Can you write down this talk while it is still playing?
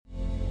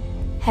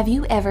Have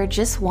you ever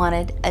just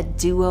wanted a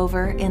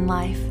do-over in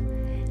life?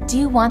 Do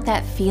you want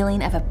that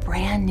feeling of a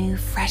brand new,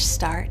 fresh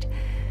start?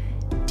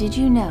 Did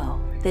you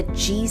know that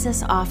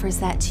Jesus offers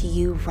that to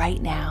you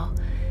right now?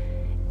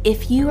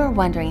 If you are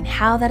wondering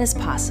how that is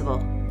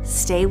possible,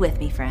 stay with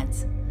me,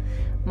 friends.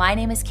 My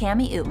name is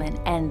Cami Utman,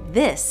 and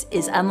this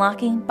is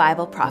Unlocking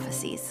Bible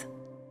Prophecies.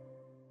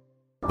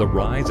 The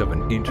rise of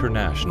an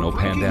international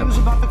pandemic,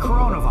 about the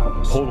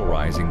coronavirus,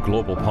 polarizing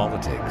global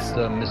politics,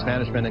 the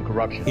mismanagement and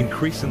corruption,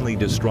 increasingly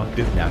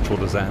destructive natural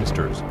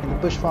disasters.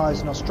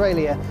 Bushfires in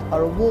Australia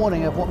are a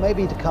warning of what may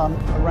be to come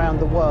around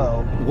the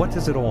world. What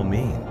does it all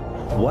mean?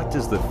 What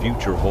does the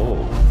future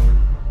hold?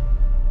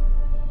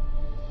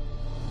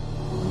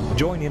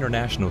 Join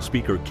international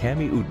speaker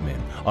Cami Utman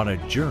on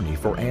a journey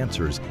for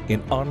answers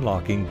in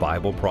Unlocking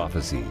Bible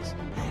Prophecies.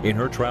 In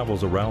her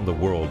travels around the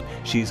world,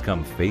 she's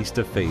come face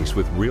to face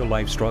with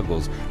real-life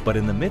struggles, but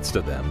in the midst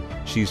of them,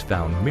 she's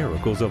found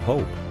miracles of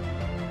hope.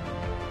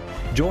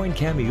 Join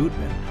Cami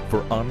Utman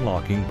for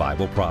Unlocking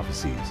Bible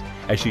Prophecies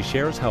as she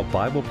shares how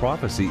Bible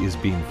prophecy is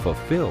being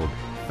fulfilled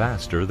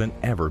faster than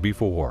ever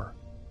before.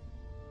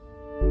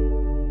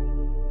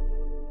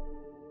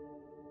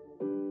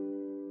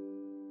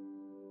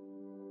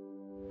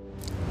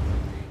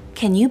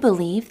 Can you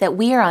believe that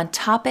we are on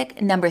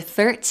topic number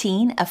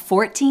 13 of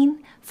 14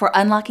 for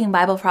Unlocking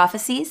Bible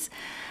Prophecies?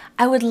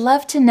 I would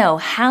love to know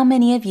how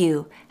many of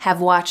you have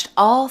watched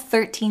all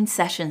 13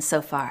 sessions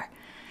so far.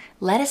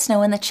 Let us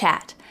know in the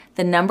chat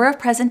the number of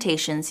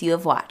presentations you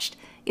have watched.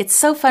 It's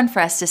so fun for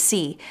us to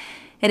see.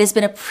 It has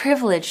been a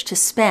privilege to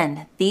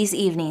spend these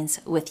evenings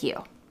with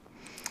you.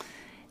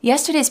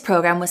 Yesterday's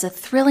program was a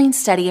thrilling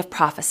study of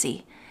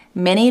prophecy.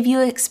 Many of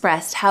you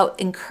expressed how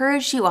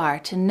encouraged you are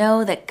to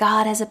know that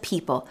God has a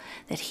people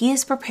that He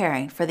is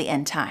preparing for the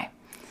end time.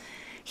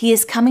 He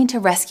is coming to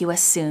rescue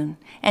us soon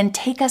and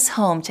take us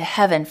home to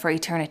heaven for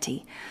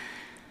eternity.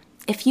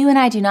 If you and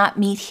I do not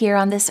meet here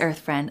on this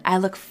earth, friend, I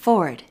look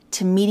forward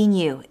to meeting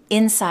you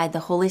inside the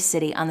holy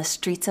city on the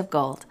streets of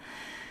gold.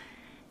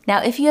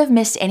 Now, if you have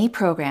missed any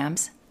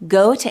programs,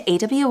 go to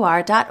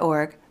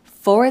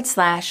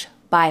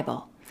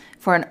awr.org/Bible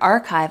for an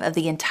archive of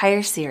the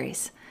entire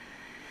series.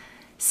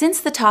 Since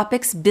the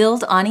topics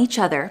build on each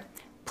other,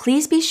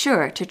 please be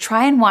sure to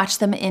try and watch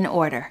them in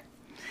order.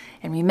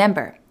 And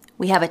remember,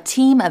 we have a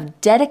team of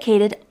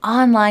dedicated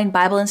online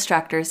Bible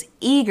instructors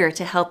eager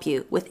to help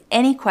you with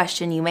any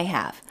question you may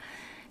have.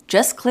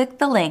 Just click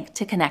the link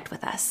to connect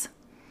with us.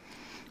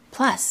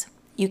 Plus,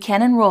 you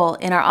can enroll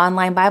in our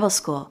online Bible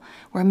school,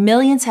 where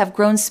millions have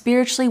grown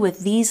spiritually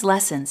with these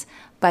lessons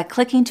by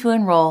clicking to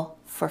enroll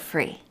for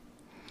free.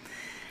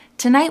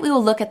 Tonight we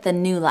will look at the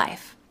new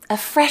life, a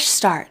fresh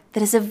start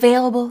that is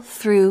available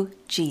through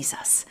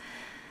Jesus.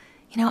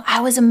 You know,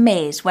 I was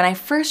amazed when I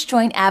first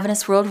joined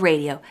Adventist World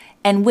Radio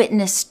and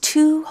witnessed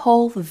 2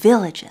 whole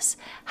villages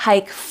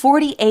hike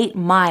 48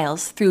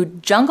 miles through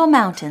jungle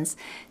mountains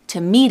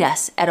to meet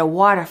us at a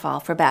waterfall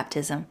for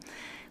baptism.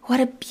 What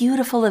a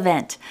beautiful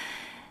event.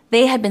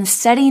 They had been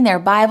studying their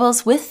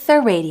Bibles with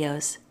their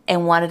radios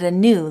and wanted a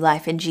new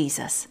life in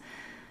Jesus.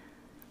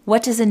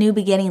 What does a new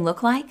beginning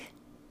look like?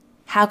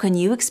 How can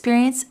you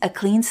experience a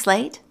clean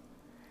slate?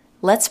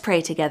 Let's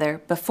pray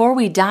together before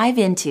we dive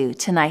into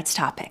tonight's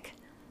topic.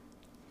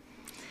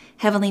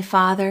 Heavenly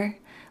Father,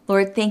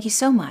 Lord, thank you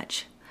so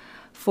much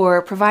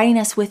for providing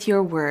us with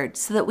your word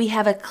so that we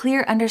have a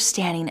clear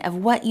understanding of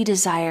what you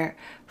desire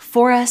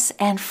for us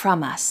and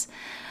from us.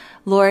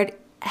 Lord,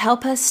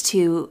 help us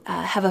to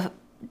have a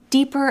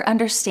deeper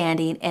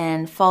understanding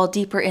and fall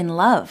deeper in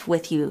love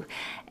with you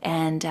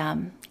and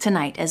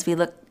tonight as we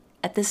look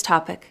at this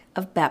topic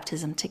of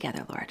baptism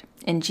together, Lord.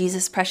 In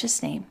Jesus'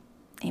 precious name,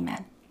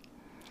 amen.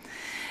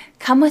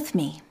 Come with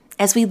me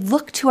as we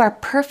look to our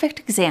perfect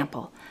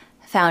example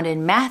found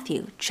in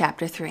Matthew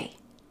chapter 3.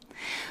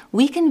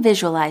 We can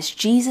visualize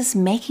Jesus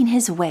making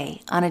his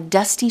way on a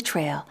dusty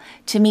trail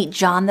to meet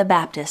John the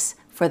Baptist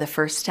for the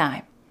first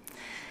time.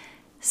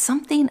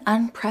 Something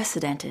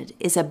unprecedented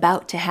is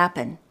about to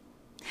happen.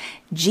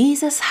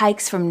 Jesus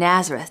hikes from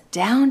Nazareth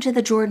down to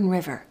the Jordan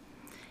River.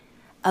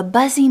 A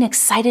buzzing,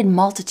 excited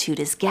multitude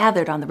is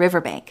gathered on the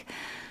riverbank.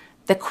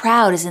 The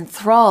crowd is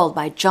enthralled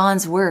by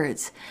John's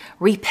words,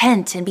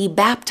 "Repent and be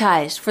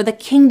baptized, for the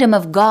kingdom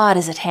of God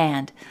is at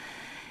hand."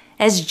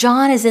 As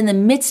John is in the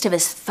midst of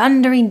his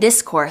thundering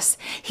discourse,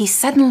 he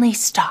suddenly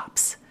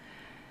stops.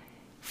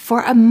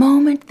 For a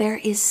moment there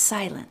is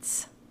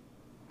silence.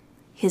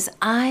 His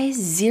eyes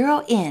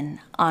zero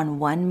in on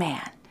one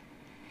man.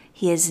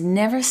 He has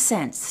never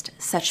sensed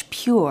such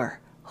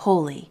pure,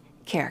 holy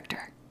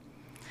character.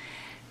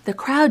 The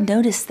crowd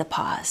noticed the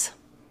pause.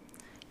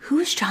 Who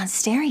is John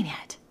staring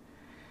at?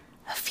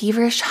 A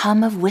feverish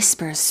hum of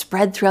whispers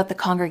spread throughout the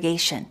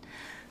congregation.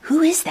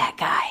 Who is that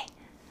guy?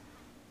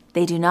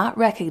 They do not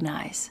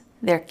recognize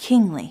their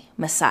kingly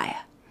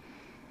Messiah.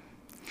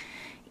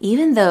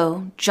 Even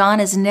though John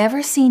has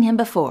never seen him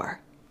before,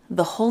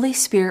 the Holy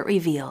Spirit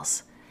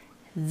reveals,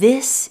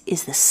 this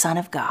is the Son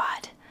of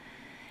God.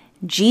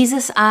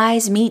 Jesus'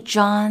 eyes meet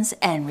John's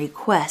and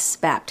requests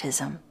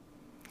baptism.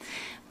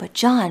 But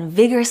John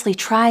vigorously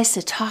tries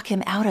to talk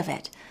him out of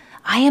it.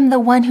 I am the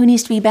one who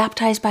needs to be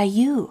baptized by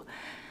you.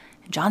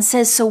 John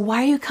says, so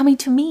why are you coming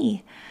to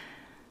me?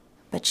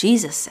 But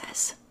Jesus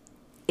says,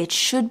 it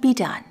should be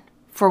done,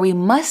 for we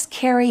must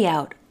carry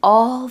out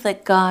all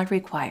that God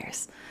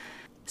requires.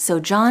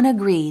 So John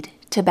agreed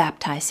to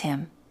baptize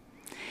him.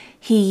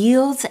 He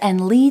yields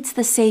and leads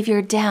the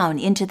Savior down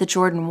into the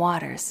Jordan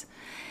waters.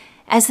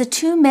 As the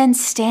two men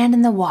stand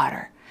in the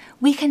water,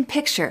 we can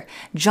picture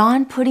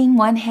John putting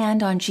one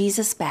hand on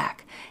Jesus'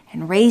 back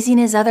and raising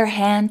his other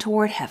hand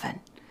toward heaven.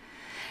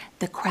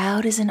 The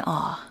crowd is in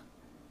awe,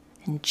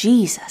 and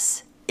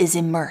Jesus is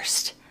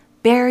immersed,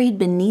 buried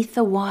beneath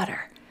the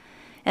water.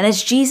 And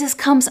as Jesus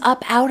comes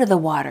up out of the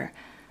water,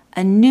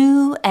 a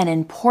new and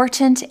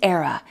important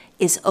era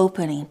is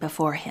opening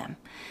before him.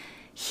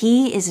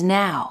 He is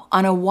now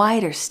on a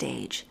wider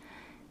stage.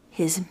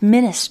 His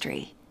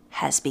ministry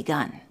has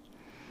begun.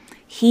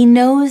 He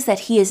knows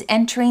that he is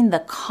entering the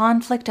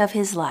conflict of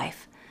his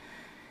life.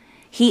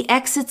 He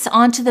exits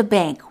onto the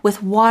bank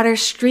with water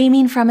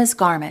streaming from his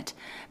garment,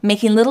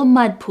 making little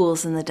mud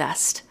pools in the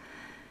dust.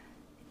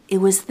 It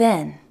was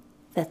then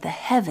that the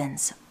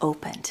heavens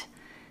opened,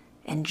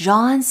 and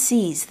John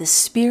sees the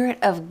Spirit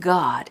of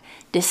God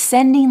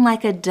descending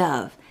like a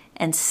dove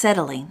and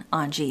settling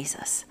on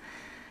Jesus.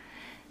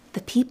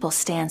 The people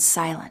stand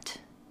silent,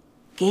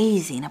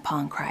 gazing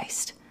upon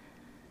Christ.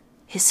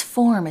 His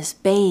form is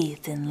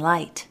bathed in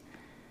light.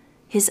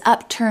 His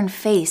upturned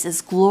face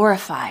is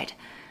glorified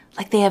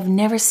like they have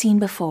never seen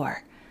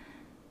before.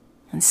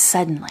 And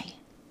suddenly,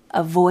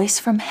 a voice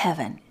from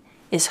heaven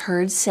is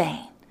heard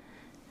saying,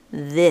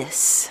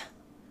 "This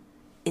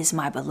is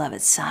my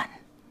beloved Son,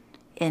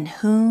 in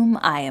whom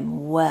I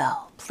am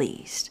well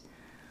pleased."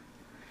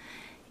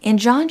 In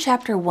John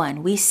chapter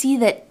 1, we see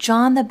that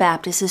John the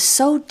Baptist is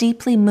so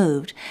deeply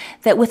moved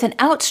that with an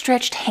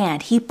outstretched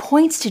hand, he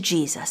points to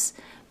Jesus.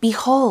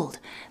 Behold,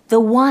 the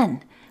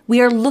one we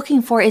are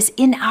looking for is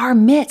in our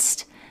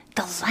midst,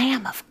 the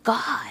Lamb of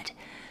God,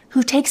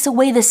 who takes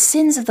away the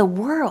sins of the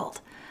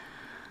world.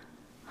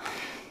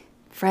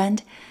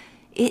 Friend,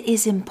 it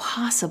is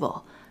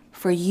impossible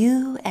for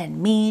you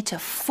and me to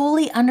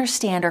fully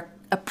understand or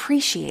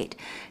appreciate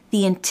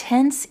the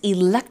intense,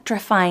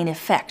 electrifying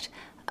effect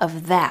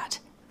of that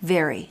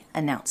very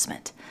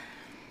announcement.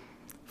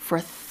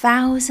 For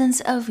thousands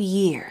of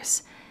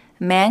years,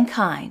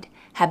 mankind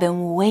had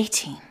been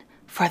waiting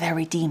for their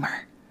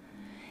Redeemer.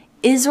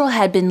 Israel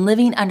had been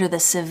living under the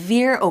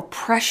severe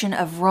oppression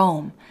of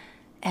Rome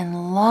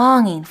and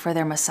longing for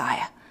their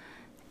Messiah.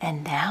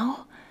 And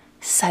now,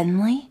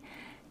 suddenly,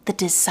 the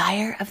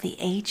desire of the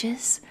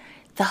ages,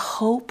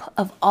 the hope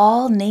of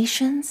all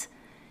nations,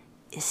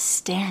 is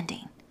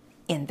standing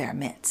in their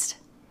midst.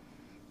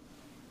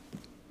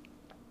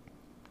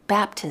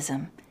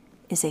 Baptism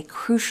is a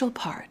crucial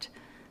part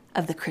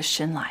of the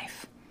Christian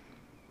life.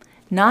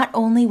 Not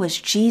only was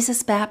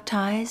Jesus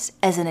baptized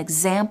as an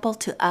example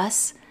to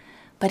us,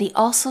 but he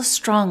also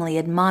strongly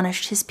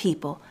admonished his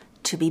people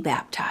to be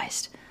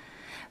baptized.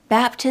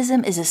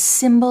 Baptism is a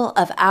symbol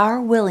of our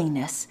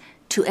willingness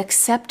to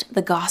accept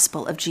the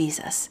gospel of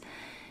Jesus.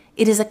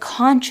 It is a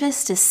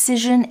conscious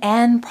decision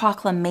and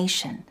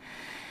proclamation.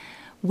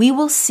 We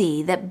will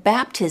see that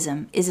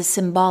baptism is a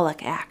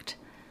symbolic act,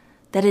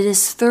 that it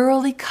is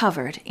thoroughly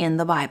covered in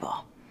the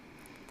Bible.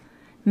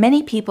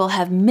 Many people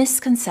have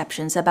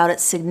misconceptions about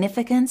its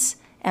significance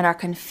and are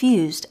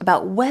confused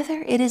about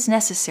whether it is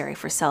necessary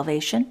for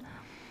salvation.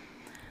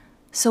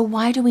 So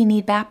why do we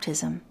need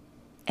baptism,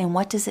 and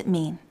what does it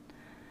mean?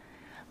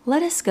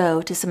 Let us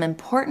go to some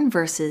important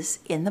verses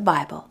in the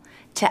Bible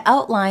to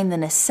outline the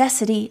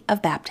necessity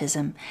of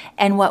baptism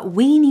and what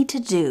we need to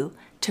do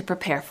to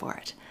prepare for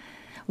it.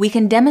 We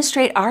can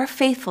demonstrate our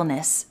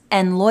faithfulness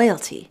and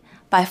loyalty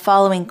by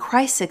following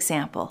Christ's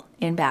example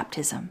in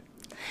baptism.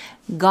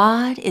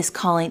 God is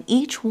calling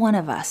each one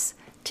of us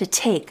to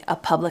take a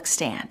public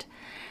stand.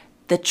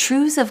 The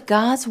truths of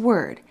God's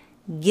Word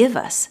give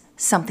us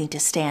something to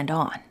stand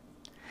on.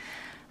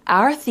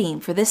 Our theme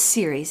for this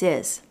series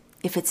is,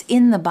 if it's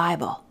in the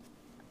Bible,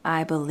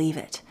 I believe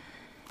it.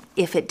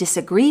 If it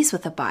disagrees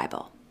with the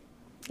Bible,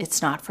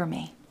 it's not for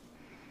me.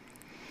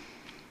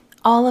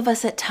 All of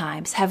us at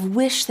times have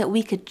wished that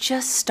we could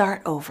just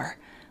start over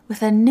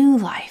with a new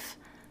life,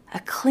 a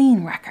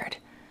clean record.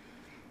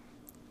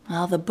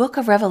 Well, the book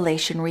of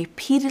Revelation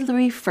repeatedly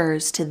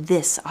refers to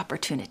this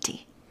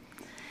opportunity.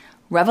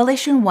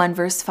 Revelation 1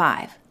 verse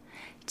 5,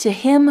 "To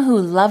him who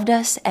loved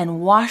us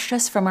and washed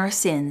us from our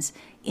sins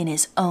in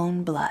his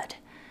own blood."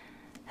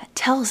 That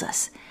tells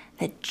us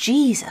that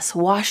Jesus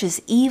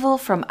washes evil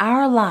from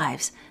our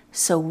lives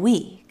so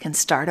we can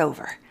start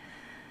over.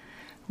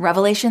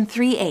 Revelation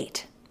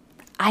 3:8,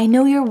 "I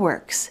know your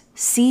works.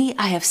 See,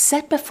 I have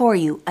set before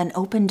you an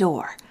open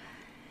door."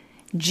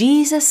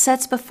 Jesus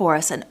sets before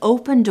us an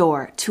open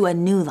door to a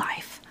new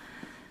life.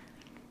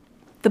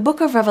 The book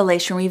of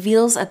Revelation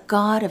reveals a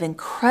God of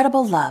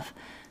incredible love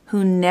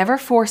who never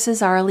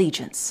forces our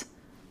allegiance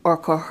or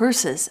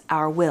coerces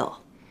our will.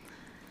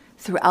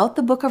 Throughout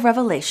the book of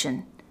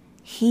Revelation,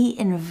 he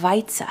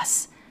invites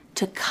us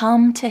to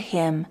come to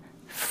him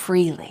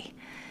freely.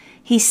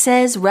 He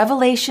says,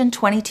 Revelation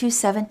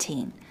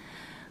 22:17,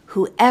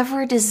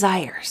 whoever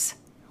desires,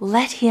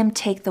 let him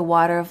take the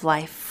water of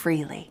life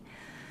freely.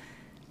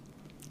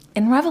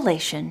 In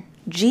Revelation,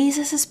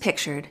 Jesus is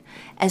pictured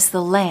as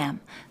the Lamb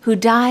who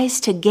dies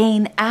to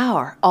gain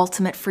our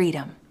ultimate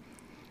freedom.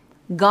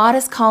 God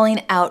is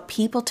calling out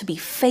people to be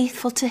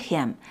faithful to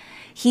Him.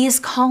 He is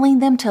calling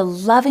them to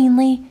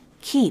lovingly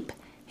keep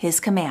His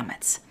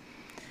commandments.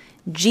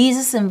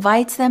 Jesus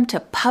invites them to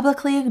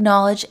publicly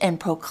acknowledge and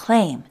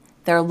proclaim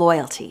their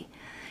loyalty,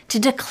 to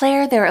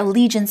declare their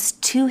allegiance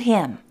to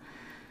Him.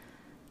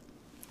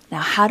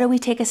 Now, how do we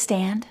take a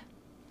stand?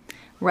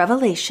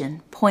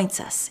 Revelation points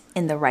us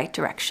in the right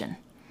direction.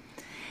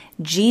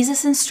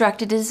 Jesus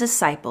instructed His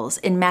disciples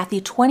in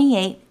Matthew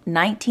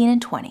 28:19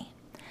 and 20.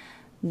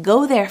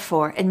 Go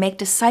therefore and make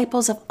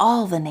disciples of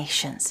all the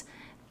nations,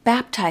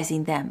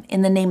 baptizing them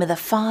in the name of the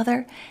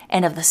Father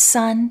and of the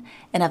Son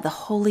and of the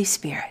Holy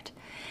Spirit,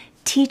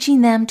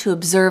 teaching them to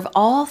observe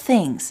all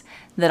things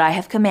that I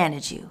have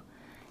commanded you.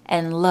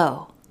 And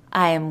lo,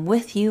 I am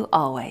with you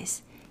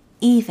always,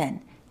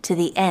 even to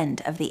the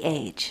end of the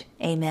age.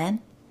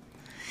 Amen.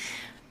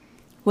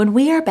 When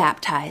we are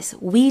baptized,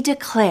 we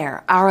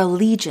declare our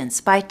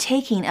allegiance by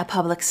taking a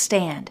public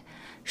stand,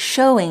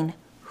 showing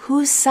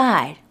whose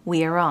side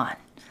we are on.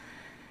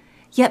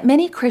 Yet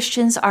many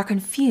Christians are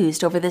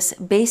confused over this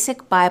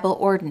basic Bible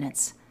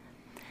ordinance.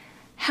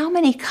 How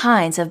many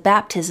kinds of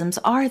baptisms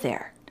are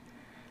there?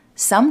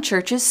 Some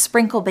churches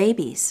sprinkle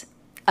babies.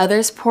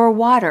 Others pour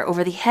water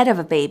over the head of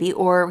a baby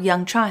or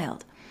young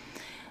child.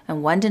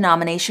 And one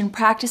denomination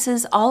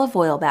practices olive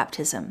oil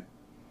baptism.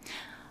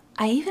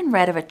 I even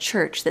read of a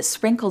church that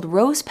sprinkled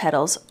rose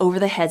petals over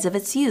the heads of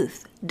its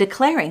youth,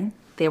 declaring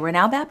they were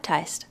now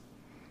baptized.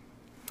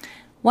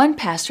 One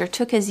pastor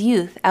took his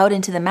youth out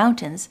into the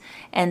mountains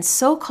and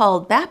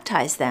so-called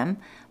baptized them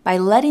by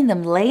letting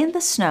them lay in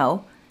the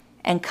snow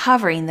and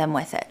covering them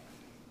with it.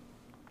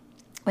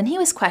 When he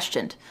was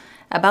questioned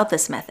about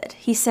this method,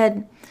 he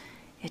said,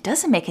 "It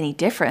doesn't make any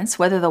difference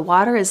whether the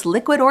water is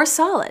liquid or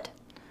solid."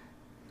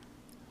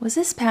 Was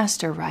this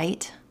pastor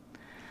right?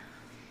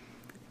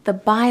 The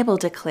Bible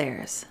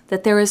declares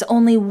that there is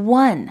only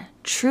one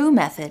true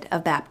method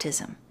of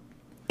baptism.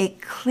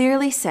 It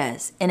clearly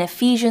says in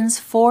Ephesians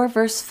 4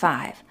 verse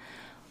 5,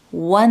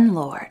 one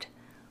Lord,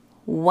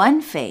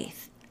 one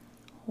faith,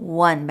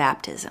 one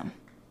baptism.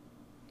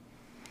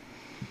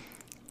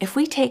 If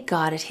we take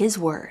God at His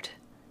word,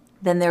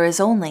 then there is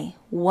only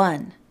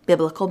one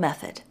biblical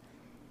method.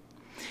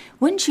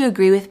 Wouldn't you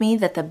agree with me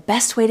that the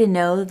best way to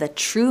know the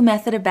true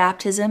method of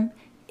baptism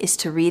is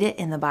to read it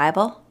in the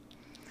Bible?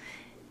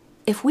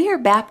 If we are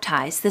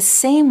baptized the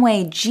same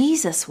way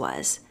Jesus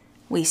was,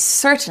 we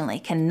certainly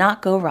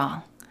cannot go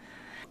wrong.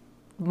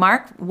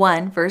 Mark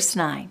 1 verse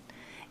 9,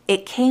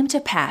 it came to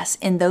pass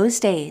in those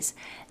days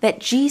that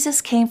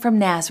Jesus came from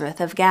Nazareth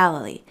of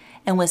Galilee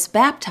and was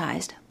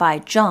baptized by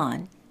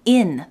John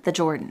in the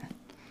Jordan.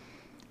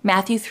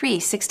 Matthew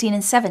 3:16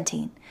 and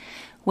 17,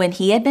 when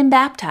He had been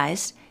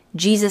baptized,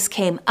 Jesus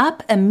came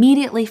up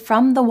immediately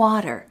from the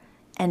water,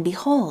 and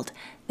behold,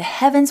 the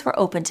heavens were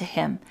opened to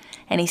Him,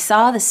 and He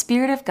saw the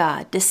Spirit of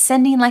God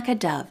descending like a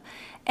dove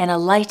and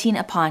alighting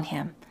upon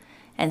Him.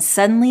 And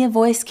suddenly a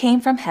voice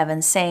came from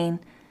heaven saying,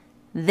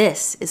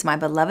 "This is my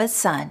beloved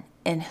Son,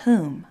 in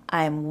whom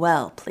I am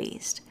well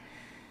pleased."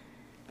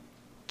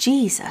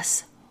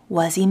 Jesus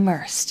was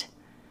immersed.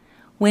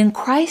 When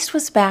Christ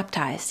was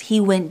baptized, He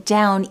went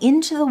down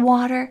into the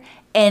water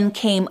and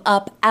came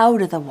up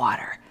out of the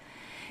water.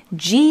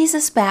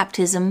 Jesus'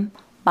 baptism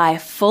by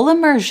full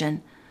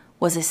immersion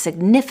was a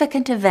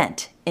significant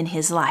event in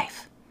His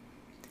life.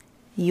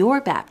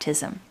 Your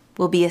baptism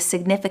will be a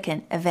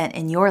significant event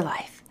in your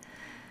life.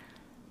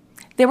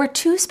 There were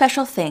two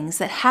special things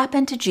that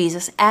happened to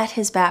Jesus at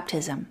His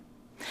baptism.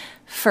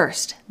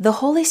 First, the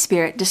Holy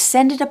Spirit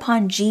descended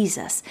upon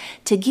Jesus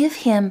to give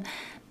Him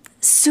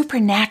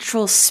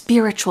supernatural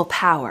spiritual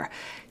power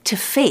to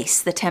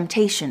face the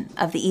temptation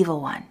of the evil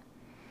one.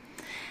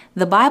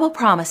 The Bible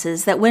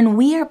promises that when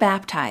we are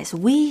baptized,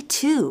 we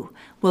too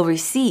will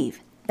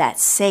receive that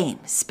same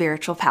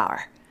spiritual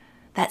power,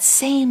 that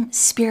same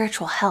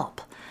spiritual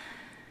help.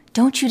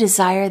 Don't you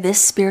desire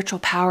this spiritual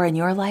power in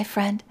your life,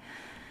 friend?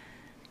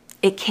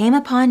 It came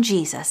upon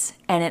Jesus,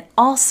 and it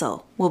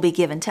also will be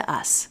given to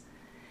us.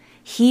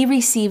 He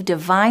received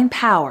divine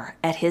power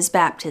at His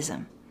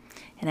baptism.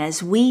 And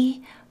as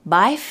we,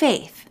 by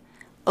faith,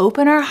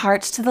 open our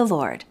hearts to the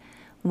Lord,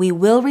 we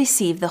will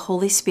receive the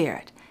Holy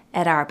Spirit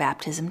at our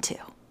baptism too.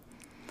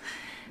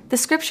 The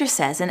scripture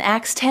says in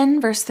Acts 10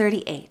 verse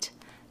 38,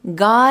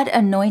 God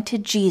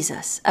anointed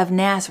Jesus of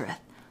Nazareth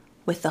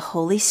with the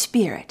Holy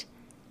Spirit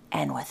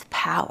and with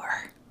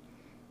power.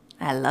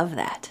 I love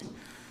that.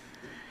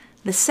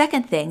 The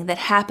second thing that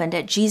happened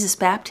at Jesus'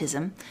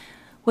 baptism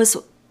was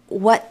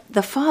what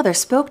the Father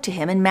spoke to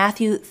Him in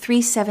Matthew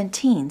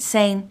 3:17,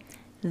 saying,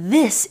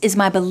 "This is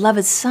my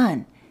beloved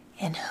Son,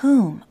 in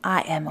whom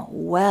I am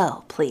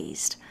well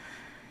pleased."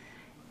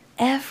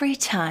 Every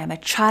time a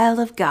child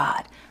of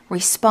God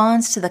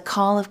responds to the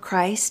call of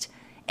Christ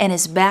and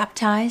is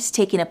baptized,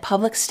 taking a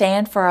public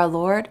stand for our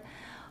Lord,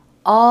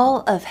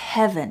 all of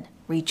heaven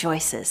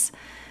rejoices.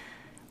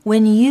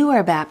 When you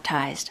are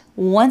baptized,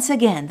 once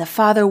again the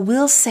Father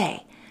will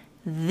say,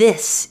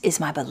 "This is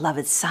my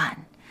beloved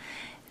Son.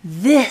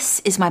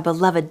 This is my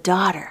beloved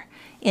daughter,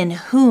 in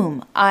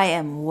whom I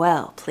am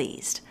well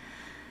pleased."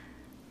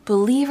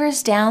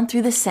 Believers down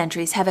through the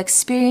centuries have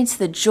experienced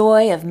the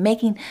joy of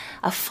making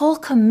a full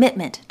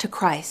commitment to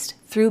Christ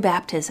through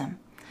baptism.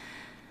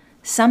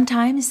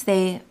 Sometimes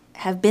they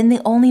have been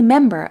the only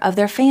member of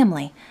their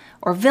family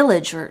or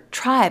village or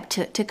tribe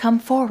to come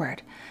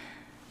forward.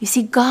 You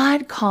see,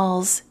 God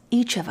calls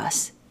each of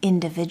us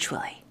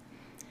individually.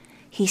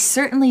 He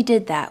certainly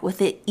did that with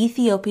the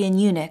Ethiopian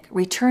eunuch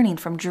returning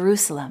from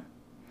Jerusalem.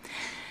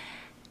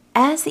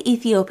 As the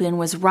Ethiopian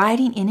was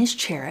riding in his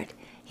chariot,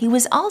 he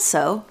was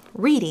also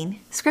reading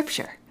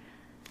Scripture.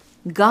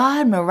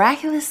 God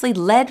miraculously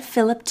led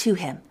Philip to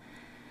him.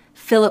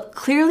 Philip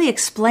clearly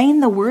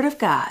explained the Word of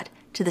God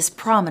to this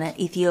prominent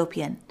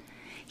Ethiopian.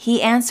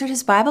 He answered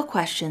his Bible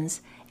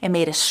questions and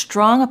made a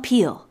strong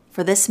appeal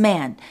for this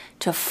man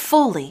to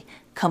fully,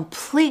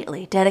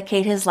 completely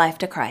dedicate his life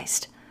to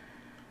Christ.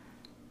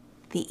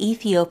 The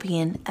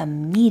Ethiopian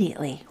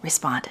immediately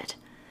responded.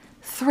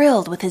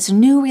 Thrilled with his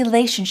new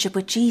relationship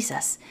with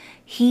Jesus,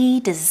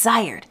 he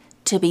desired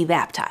to be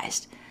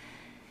baptized.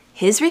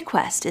 His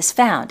request is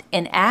found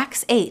in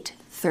Acts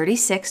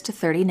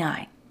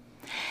 8:36-39.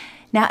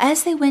 Now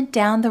as they went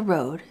down the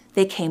road,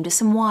 they came to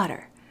some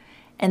water,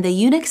 and the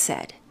eunuch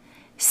said,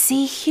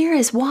 "See, here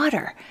is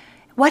water.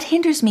 What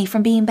hinders me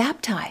from being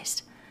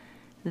baptized?"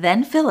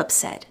 Then Philip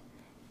said,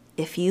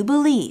 "If you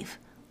believe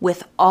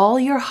with all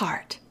your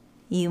heart,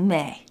 you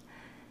may."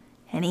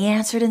 And he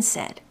answered and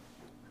said,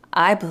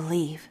 "I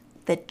believe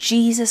that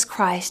Jesus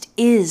Christ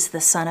is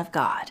the Son of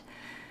God."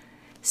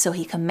 So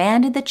he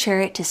commanded the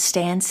chariot to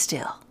stand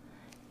still,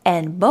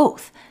 and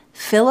both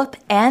Philip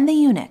and the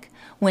eunuch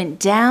went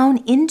down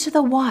into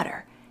the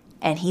water,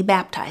 and he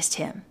baptized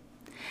him.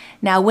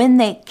 Now when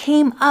they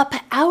came up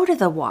out of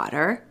the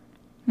water,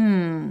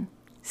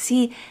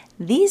 see,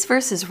 these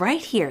verses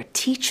right here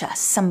teach us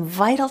some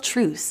vital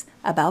truths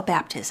about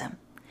baptism.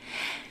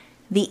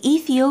 The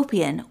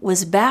Ethiopian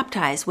was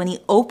baptized when he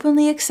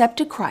openly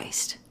accepted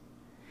Christ.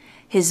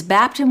 His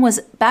baptism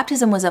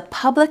was a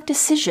public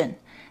decision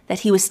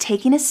that he was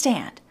taking a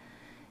stand,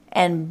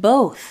 and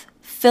both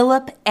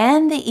Philip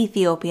and the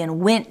Ethiopian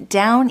went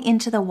down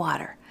into the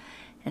water,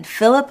 and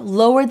Philip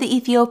lowered the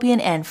Ethiopian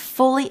and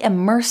fully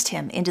immersed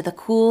him into the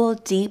cool,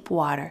 deep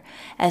water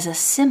as a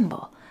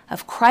symbol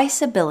of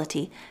Christ's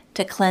ability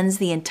to cleanse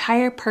the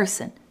entire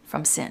person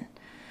from sin.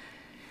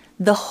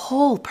 The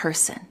whole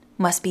person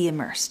must be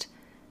immersed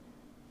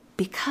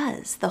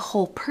because the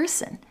whole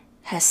person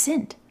has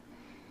sinned.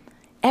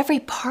 Every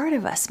part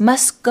of us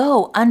must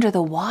go under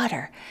the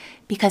water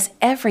because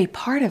every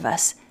part of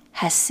us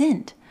has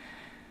sinned.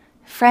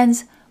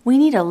 Friends, we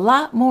need a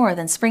lot more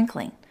than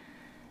sprinkling.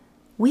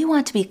 We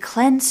want to be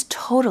cleansed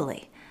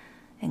totally,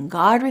 and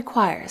God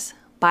requires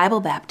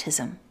Bible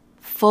baptism,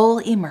 full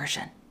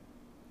immersion.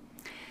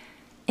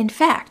 In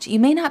fact, you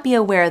may not be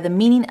aware of the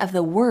meaning of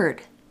the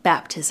word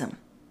baptism.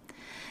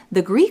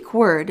 The Greek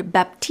word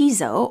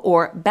baptizo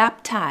or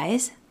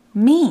baptize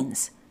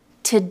means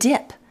to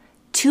dip,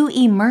 to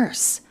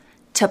immerse,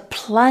 to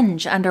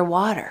plunge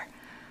underwater.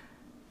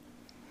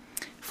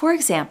 For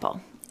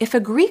example, if a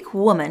Greek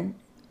woman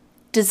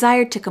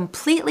desired to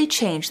completely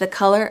change the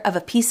color of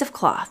a piece of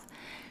cloth,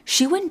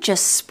 she wouldn't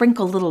just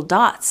sprinkle little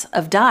dots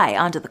of dye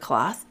onto the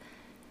cloth.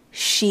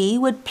 She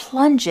would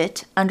plunge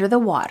it under the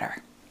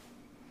water.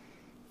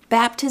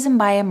 Baptism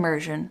by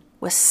immersion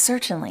was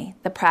certainly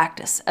the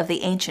practice of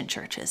the ancient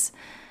churches.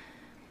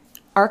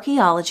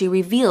 Archaeology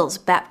reveals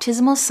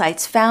baptismal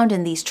sites found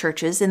in these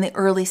churches in the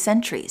early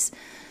centuries.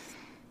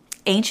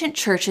 Ancient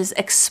churches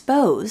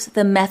expose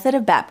the method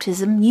of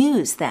baptism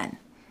used then.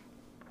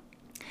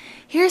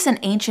 Here's an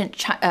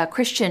ancient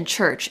Christian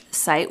church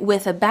site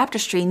with a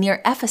baptistry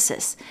near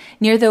Ephesus,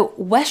 near the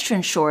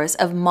western shores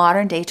of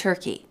modern-day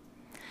Turkey.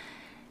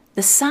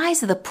 The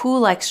size of the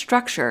pool-like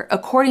structure,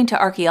 according to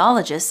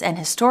archaeologists and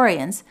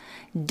historians,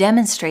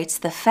 demonstrates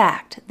the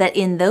fact that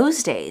in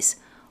those days,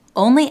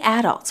 only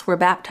adults were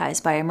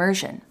baptized by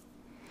immersion.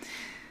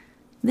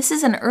 This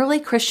is an early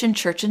Christian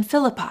church in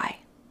Philippi.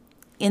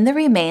 In the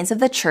remains of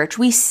the church,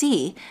 we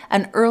see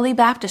an early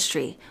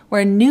baptistry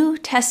where New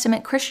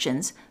Testament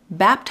Christians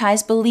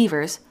baptized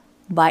believers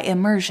by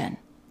immersion.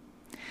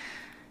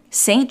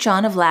 St.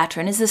 John of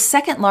Latran is the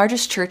second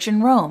largest church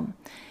in Rome.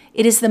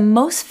 It is the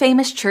most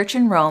famous church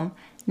in Rome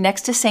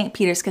next to St.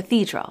 Peter's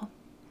Cathedral.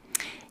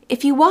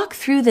 If you walk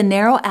through the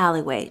narrow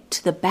alleyway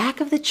to the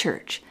back of the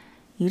church,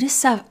 you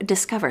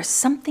discover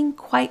something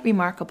quite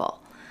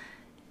remarkable.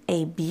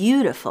 A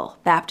beautiful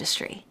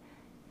baptistry,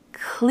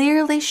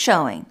 clearly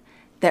showing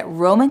that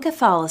Roman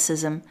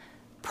Catholicism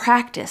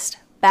practiced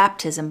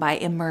baptism by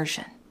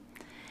immersion.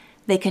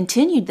 They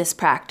continued this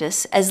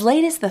practice as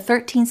late as the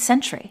 13th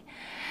century.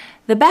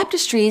 The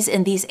baptistries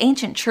in these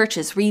ancient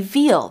churches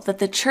reveal that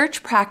the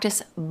church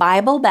practiced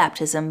Bible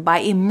baptism by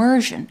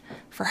immersion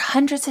for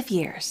hundreds of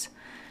years.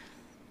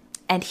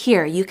 And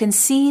here you can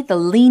see the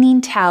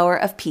Leaning Tower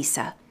of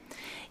Pisa.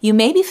 You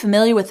may be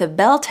familiar with the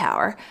bell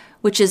tower,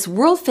 which is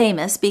world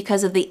famous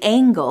because of the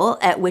angle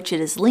at which it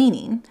is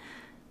leaning,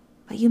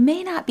 but you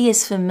may not be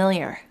as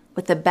familiar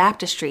with the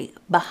baptistry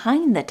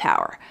behind the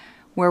tower,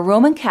 where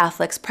Roman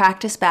Catholics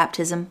practice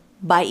baptism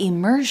by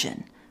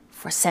immersion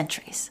for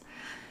centuries.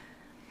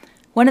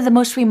 One of the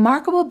most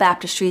remarkable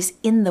baptistries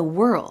in the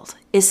world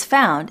is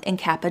found in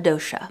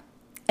Cappadocia,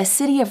 a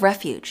city of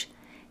refuge,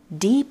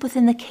 deep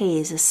within the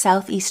caves of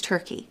southeast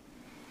Turkey.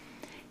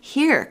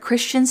 Here,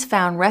 Christians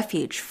found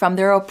refuge from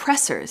their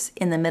oppressors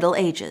in the Middle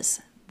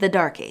Ages, the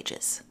Dark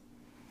Ages.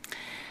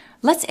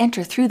 Let's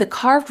enter through the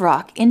carved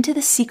rock into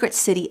the secret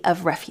city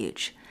of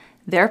refuge,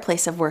 their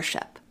place of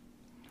worship.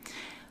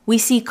 We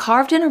see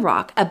carved in a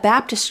rock a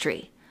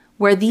baptistry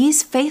where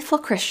these faithful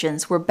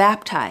Christians were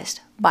baptized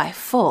by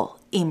full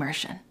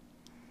immersion.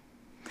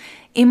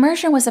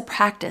 Immersion was a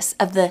practice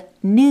of the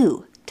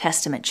New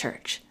Testament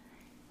church.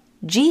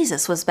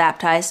 Jesus was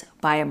baptized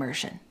by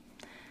immersion.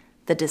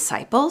 The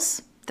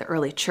disciples, the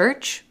early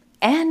church,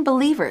 and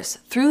believers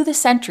through the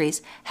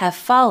centuries have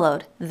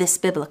followed this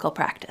biblical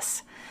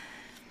practice.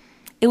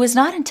 It was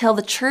not until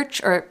the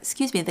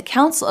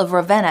Council of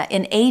Ravenna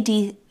in AD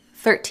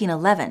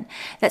 1311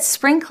 that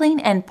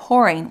sprinkling and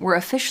pouring were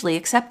officially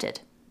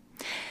accepted.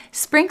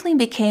 Sprinkling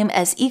became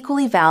as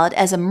equally valid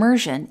as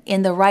immersion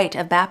in the rite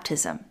of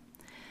baptism.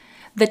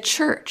 The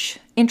church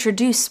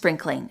introduced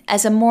sprinkling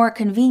as a more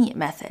convenient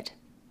method.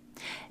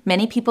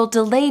 Many people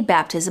delayed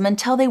baptism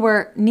until they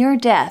were near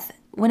death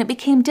when it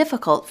became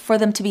difficult for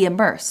them to be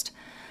immersed.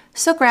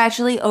 So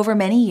gradually, over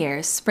many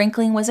years,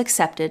 sprinkling was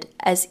accepted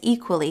as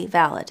equally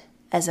valid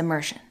as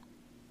immersion.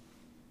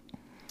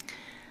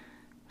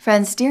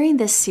 Friends, during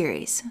this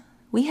series,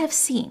 we have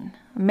seen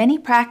many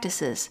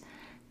practices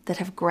that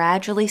have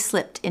gradually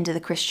slipped into the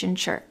Christian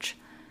church,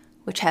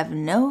 which have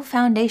no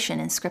foundation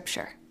in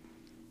Scripture.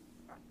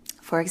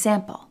 For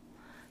example,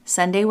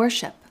 Sunday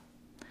worship,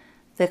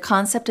 the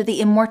concept of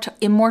the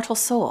immortal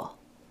soul,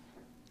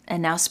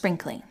 and now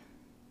sprinkling.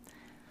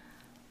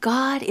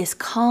 God is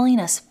calling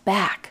us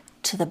back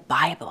to the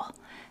Bible,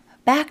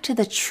 back to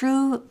the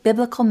true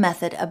biblical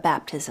method of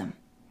baptism.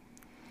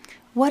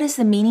 What is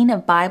the meaning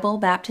of Bible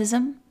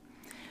baptism?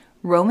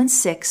 Romans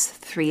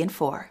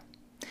 6:3-4.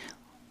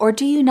 Or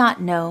do you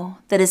not know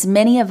that as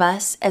many of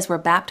us as were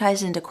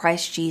baptized into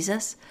Christ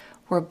Jesus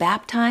were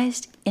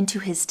baptized into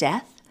his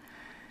death?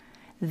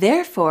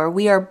 Therefore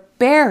we are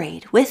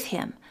buried with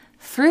him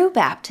through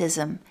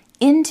baptism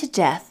into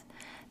death,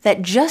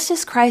 that just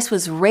as Christ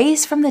was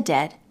raised from the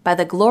dead by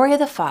the glory of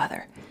the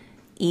Father,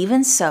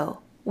 even so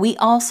we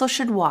also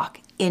should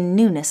walk in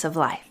newness of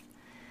life.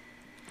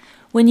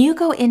 When you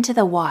go into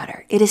the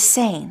water, it is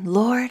saying,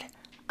 Lord,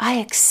 I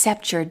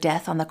accept your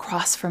death on the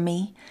cross for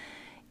me.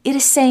 It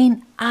is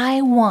saying,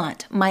 I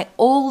want my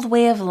old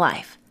way of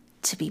life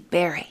to be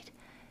buried,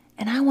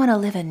 and I want to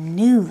live a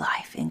new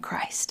life in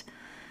Christ.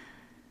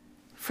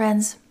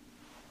 Friends,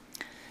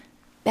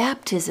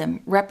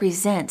 baptism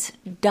represents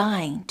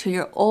dying to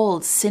your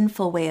old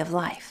sinful way of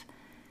life.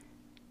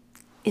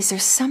 Is there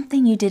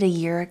something you did a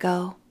year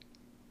ago,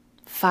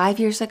 5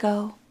 years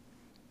ago,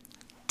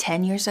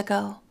 10 years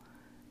ago,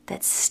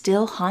 that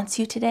still haunts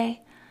you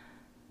today?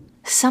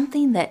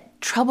 Something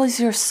that troubles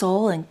your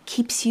soul and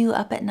keeps you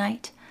up at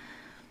night?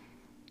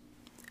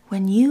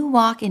 When you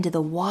walk into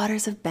the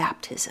waters of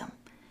baptism,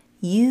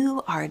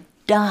 you are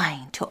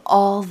dying to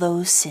all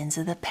those sins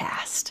of the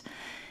past.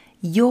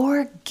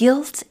 Your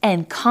guilt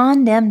and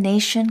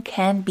condemnation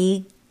can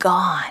be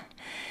gone.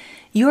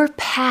 Your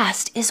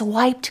past is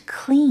wiped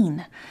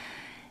clean.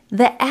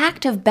 The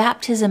act of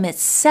baptism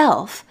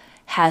itself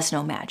has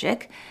no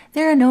magic.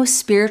 There are no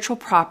spiritual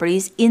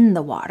properties in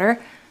the water.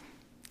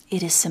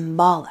 It is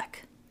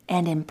symbolic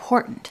and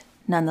important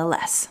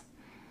nonetheless.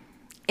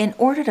 In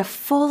order to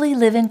fully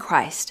live in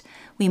Christ,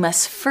 we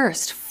must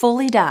first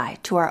fully die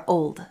to our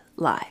old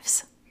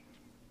lives.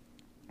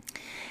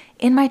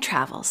 In my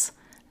travels,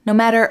 no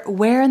matter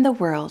where in the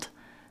world,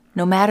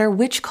 no matter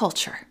which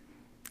culture,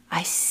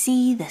 I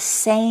see the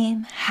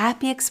same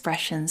happy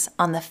expressions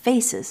on the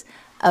faces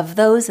of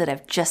those that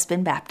have just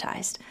been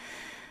baptized.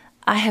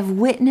 I have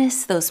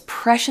witnessed those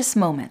precious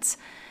moments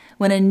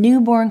when a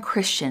newborn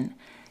Christian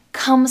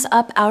comes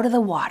up out of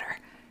the water.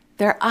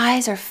 Their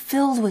eyes are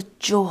filled with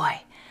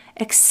joy,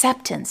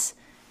 acceptance,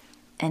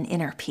 and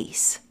inner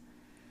peace.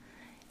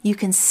 You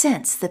can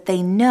sense that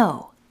they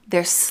know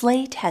their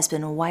slate has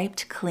been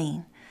wiped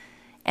clean,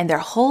 and their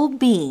whole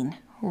being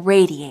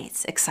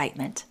radiates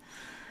excitement.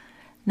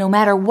 No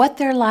matter what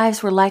their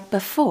lives were like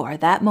before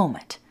that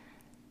moment,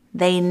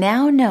 they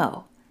now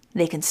know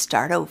they can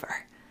start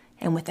over,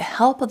 and with the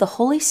help of the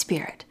Holy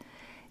Spirit,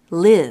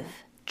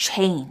 live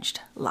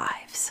changed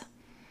lives.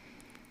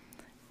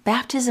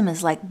 Baptism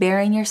is like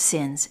burying your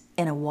sins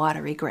in a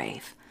watery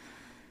grave.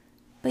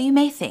 But you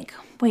may think,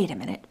 wait a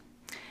minute,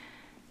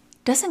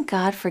 doesn't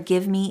God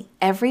forgive me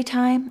every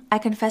time I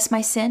confess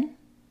my sin?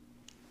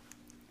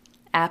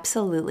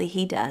 Absolutely,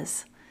 he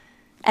does.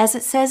 As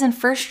it says in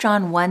 1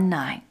 John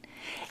 1:9,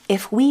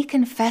 if we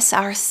confess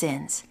our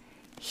sins,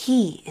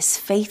 he is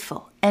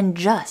faithful and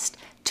just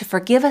to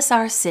forgive us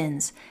our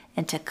sins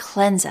and to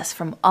cleanse us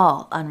from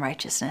all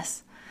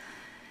unrighteousness.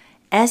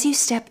 As you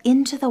step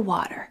into the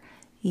water,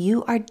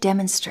 you are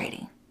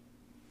demonstrating,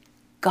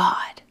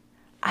 God,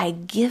 I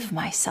give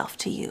myself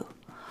to you,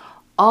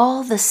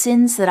 all the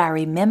sins that I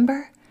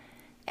remember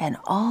and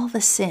all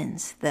the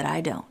sins that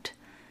I don't.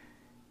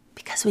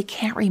 Because we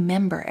can't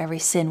remember every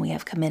sin we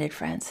have committed,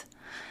 friends.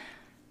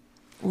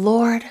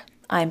 Lord,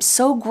 I am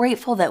so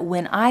grateful that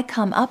when I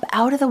come up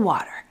out of the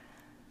water,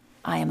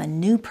 I am a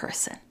new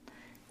person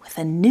with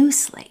a new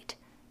slate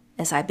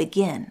as I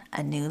begin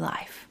a new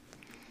life.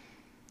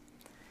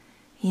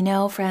 You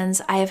know,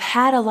 friends, I have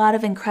had a lot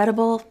of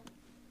incredible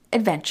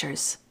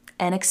adventures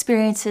and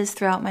experiences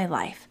throughout my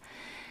life.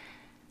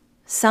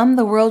 Some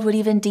the world would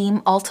even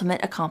deem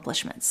ultimate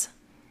accomplishments.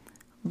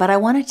 But I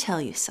want to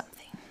tell you something.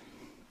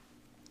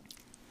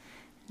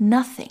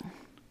 Nothing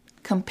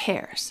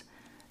compares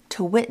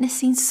to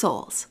witnessing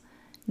souls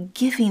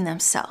giving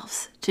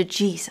themselves to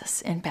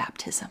Jesus in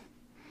baptism,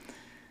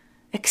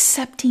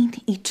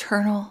 accepting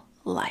eternal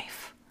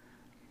life.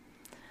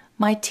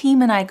 My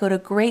team and I go to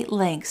great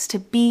lengths to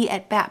be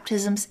at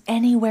baptisms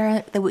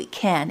anywhere that we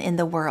can in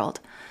the world.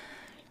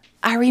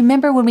 I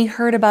remember when we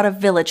heard about a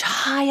village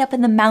high up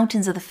in the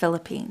mountains of the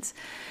Philippines.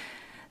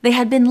 They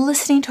had been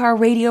listening to our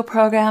radio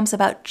programs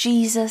about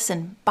Jesus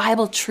and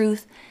Bible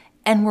truth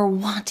and were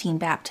wanting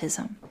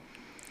baptism.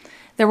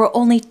 There were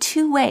only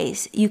 2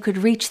 ways you could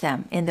reach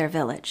them in their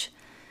village,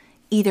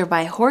 either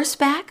by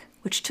horseback,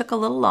 which took a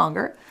little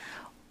longer,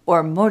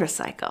 or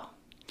motorcycle.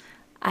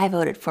 I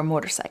voted for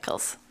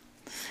motorcycles.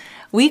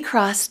 We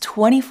crossed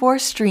 24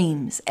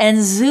 streams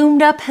and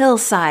zoomed up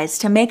hillsides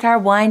to make our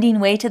winding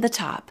way to the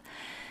top,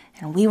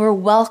 and we were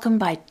welcomed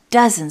by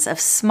dozens of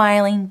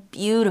smiling,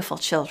 beautiful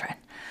children.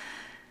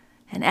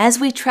 And as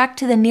we trekked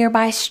to the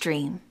nearby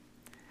stream,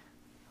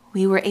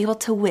 we were able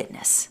to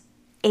witness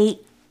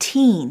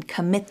 18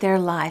 commit their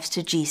lives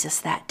to Jesus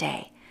that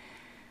day.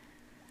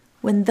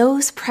 When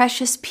those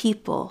precious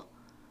people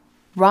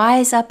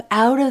rise up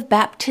out of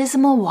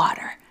baptismal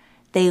water,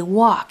 they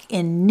walk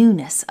in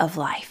newness of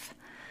life.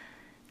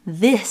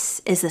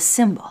 This is a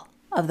symbol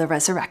of the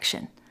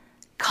resurrection,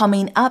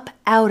 coming up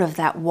out of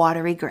that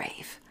watery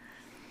grave.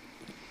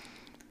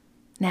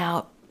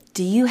 Now,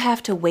 do you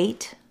have to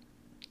wait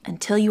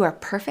until you are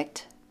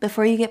perfect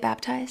before you get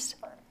baptized?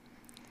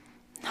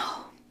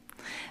 No.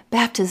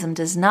 Baptism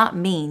does not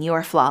mean you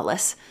are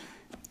flawless.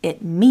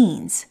 It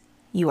means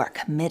you are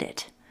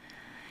committed.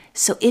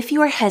 So if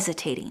you are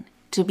hesitating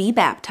to be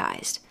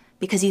baptized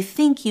because you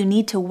think you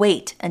need to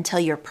wait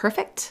until you're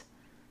perfect,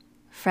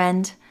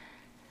 friend,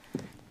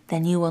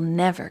 then you will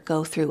never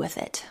go through with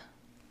it.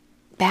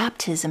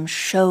 Baptism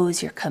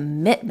shows your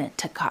commitment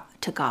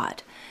to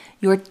God,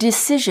 your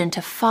decision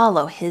to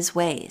follow His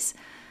ways.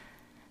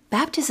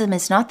 Baptism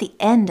is not the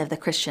end of the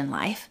Christian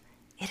life.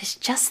 It is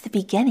just the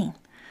beginning.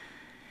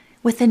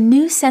 With a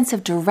new sense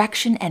of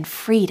direction and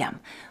freedom,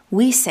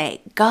 we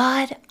say,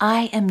 God,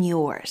 I am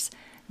yours.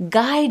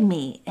 Guide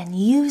me and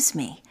use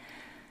me.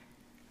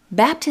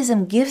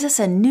 Baptism gives us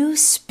a new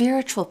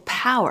spiritual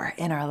power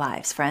in our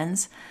lives,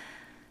 friends.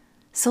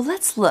 So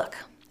let's look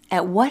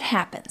at what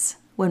happens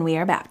when we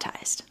are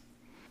baptized.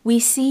 We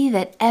see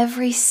that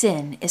every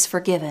sin is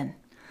forgiven.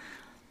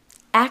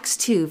 Acts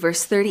 2,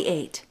 verse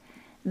 38.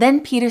 Then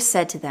Peter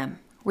said to them,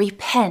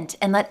 Repent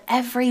and let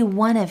every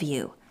one of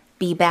you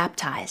be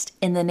baptized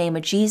in the name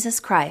of Jesus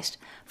Christ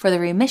for the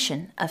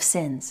remission of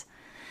sins.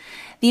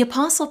 The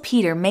Apostle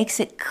Peter makes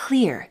it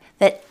clear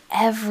that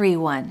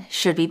everyone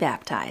should be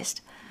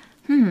baptized.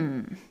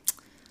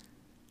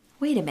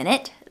 Wait a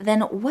minute,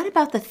 then what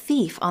about the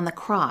thief on the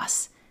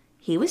cross?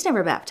 He was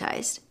never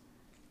baptized.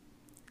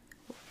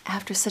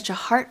 After such a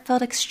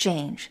heartfelt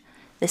exchange,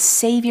 the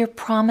Savior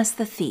promised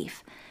the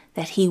thief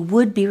that he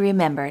would be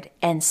remembered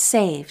and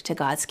saved to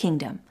God's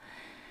kingdom.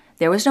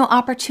 There was no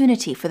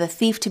opportunity for the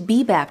thief to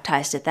be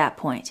baptized at that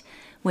point,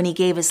 when he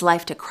gave his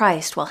life to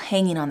Christ while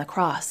hanging on the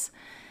cross.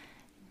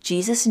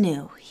 Jesus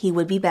knew he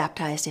would be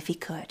baptized if he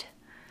could.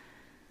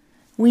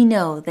 We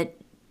know that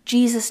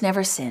Jesus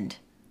never sinned.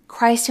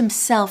 Christ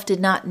himself did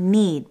not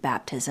need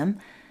baptism,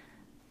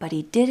 but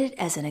he did it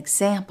as an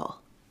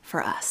example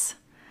for us.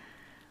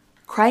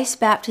 Christ's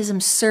baptism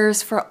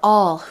serves for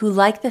all who,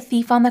 like the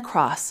thief on the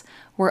cross,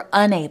 were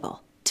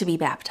unable to be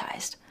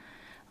baptized,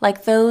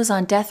 like those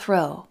on death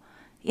row,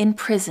 in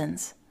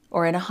prisons,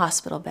 or in a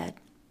hospital bed.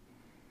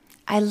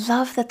 I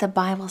love that the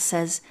Bible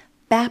says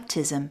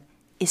baptism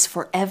is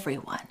for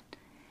everyone,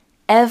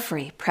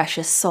 every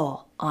precious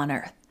soul on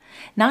earth,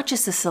 not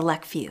just a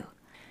select few.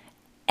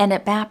 And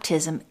at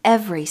baptism,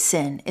 every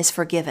sin is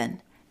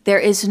forgiven. There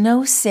is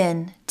no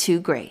sin too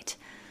great.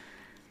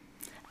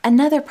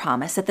 Another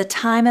promise at the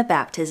time of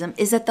baptism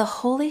is that the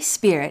Holy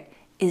Spirit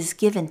is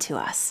given to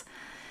us.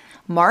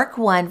 Mark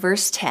 1,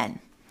 verse 10.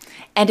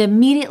 And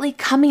immediately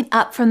coming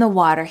up from the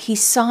water, he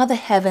saw the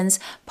heavens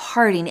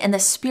parting and the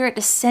Spirit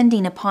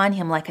descending upon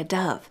him like a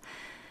dove.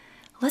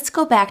 Let's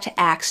go back to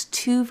Acts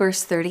 2,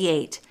 verse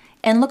 38,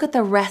 and look at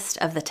the rest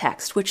of the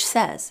text, which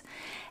says,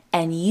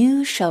 And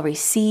you shall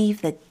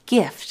receive the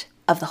gift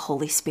of the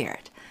Holy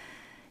Spirit.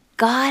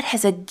 God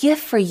has a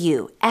gift for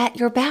you at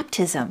your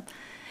baptism.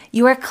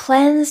 You are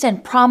cleansed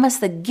and promised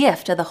the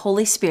gift of the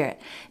Holy Spirit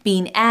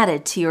being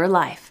added to your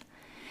life.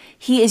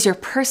 He is your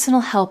personal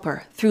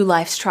helper through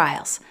life's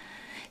trials.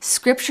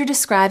 Scripture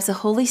describes the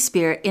Holy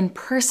Spirit in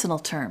personal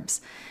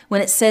terms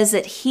when it says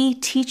that He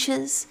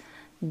teaches,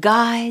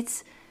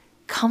 guides,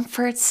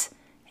 comforts,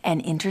 and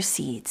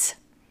intercedes.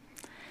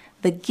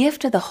 The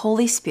gift of the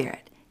Holy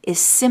Spirit is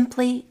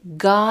simply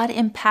God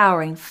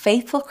empowering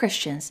faithful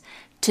Christians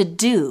to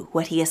do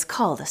what He has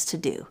called us to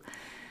do.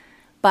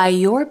 By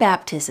your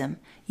baptism,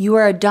 you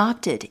are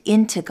adopted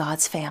into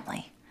God's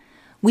family.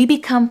 We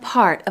become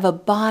part of a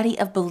body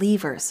of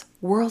believers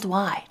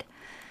worldwide.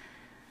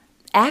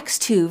 Acts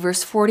 2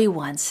 verse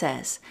 41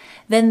 says,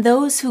 "Then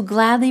those who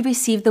gladly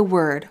received the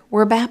word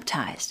were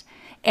baptized,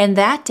 and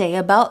that day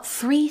about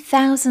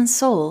 3,000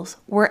 souls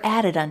were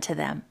added unto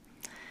them."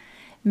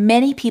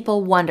 Many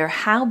people wonder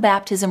how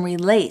baptism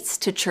relates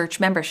to church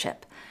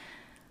membership.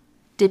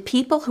 Did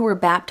people who were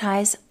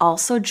baptized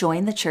also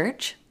join the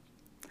church?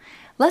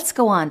 Let's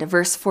go on to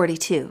verse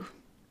 42.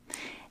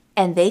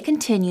 "And they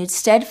continued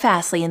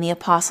steadfastly in the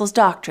apostles'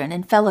 doctrine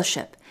and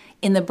fellowship,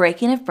 in the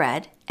breaking of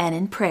bread, and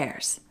in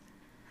prayers."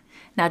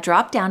 Now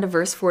drop down to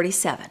verse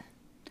 47.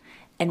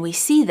 "And we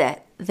see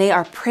that they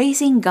are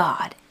praising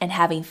God and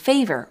having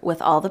favor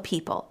with all the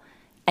people.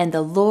 And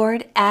the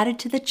Lord added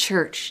to the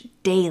church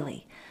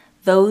daily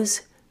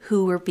those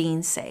who were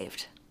being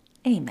saved."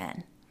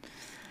 Amen.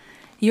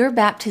 Your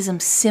baptism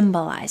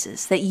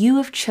symbolizes that you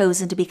have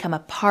chosen to become a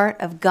part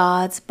of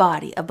God's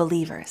body of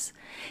believers,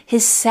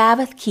 His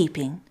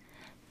Sabbath-keeping,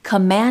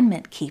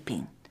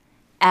 commandment-keeping,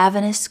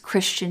 Adventist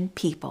Christian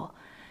people.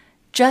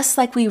 Just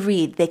like we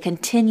read, they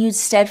continued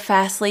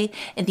steadfastly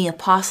in the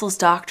apostles'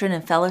 doctrine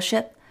and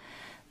fellowship.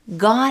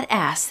 God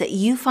asks that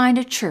you find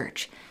a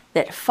church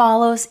that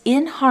follows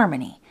in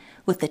harmony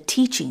with the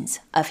teachings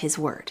of His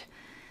Word.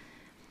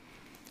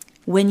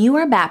 When you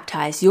are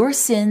baptized, your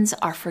sins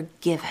are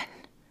forgiven.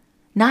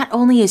 Not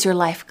only is your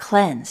life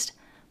cleansed,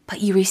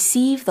 but you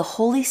receive the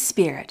Holy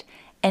Spirit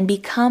and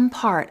become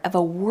part of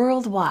a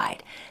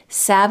worldwide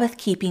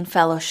Sabbath-keeping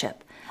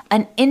fellowship,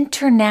 an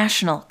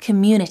international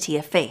community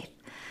of faith.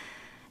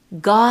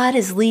 God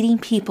is leading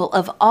people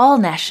of all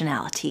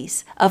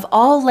nationalities, of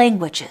all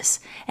languages,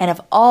 and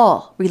of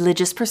all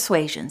religious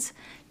persuasions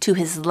to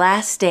His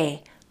last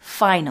day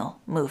final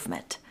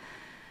movement.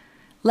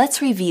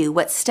 Let's review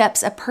what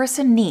steps a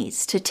person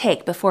needs to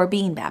take before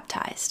being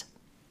baptized.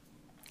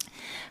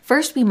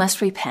 First, we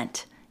must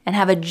repent and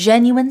have a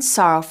genuine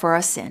sorrow for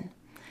our sin.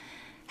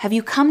 Have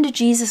you come to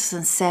Jesus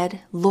and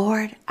said,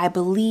 "Lord, I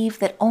believe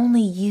that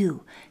only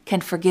You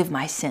can forgive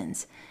my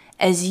sins,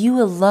 as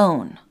You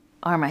alone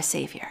are my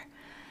Savior"?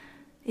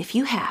 If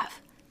you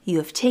have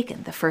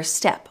taken the first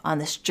step on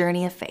this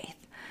journey of faith.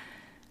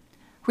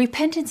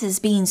 Repentance is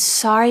being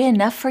sorry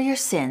enough for your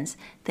sins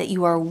that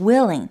you are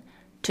willing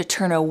to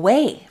turn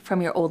away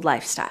from your old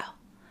lifestyle.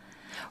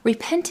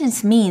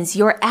 Repentance means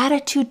your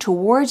attitude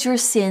towards your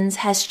sins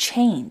has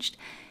changed.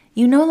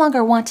 You no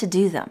longer want to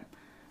do them.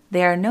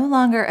 They are no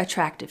longer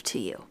attractive to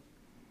you.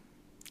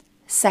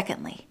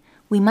 Secondly,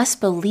 we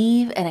must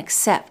believe and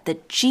accept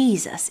that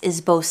Jesus is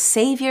both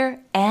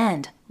Savior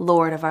and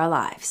Lord of our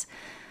lives.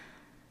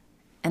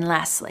 And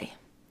lastly,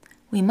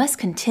 we must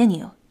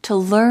continue to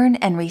learn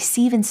and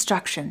receive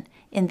instruction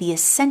in the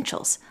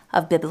essentials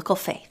of biblical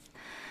faith.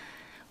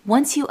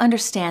 Once you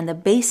understand the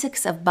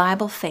basics of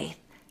Bible faith,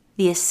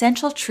 the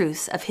essential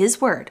truths of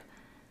His Word,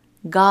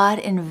 God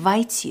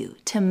invites you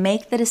to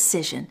make the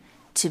decision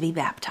to be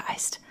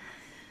baptized.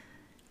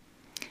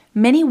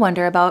 Many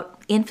wonder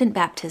about infant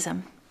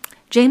baptism.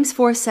 James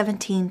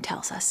 4:17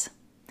 tells us,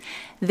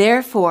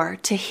 "Therefore,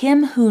 to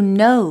him who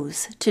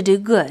knows to do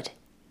good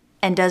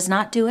and does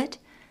not do it,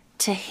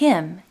 to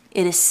him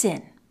it is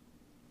sin."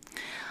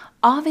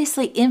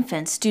 Obviously,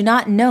 infants do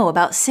not know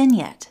about sin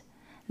yet.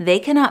 They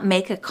cannot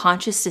make a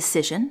conscious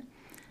decision.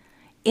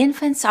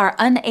 Infants are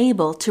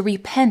unable to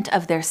repent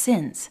of their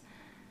sins.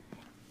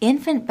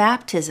 Infant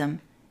baptism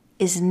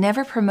is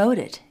never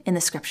promoted in the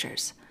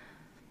Scriptures.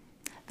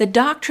 The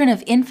doctrine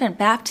of infant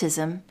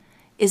baptism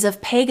is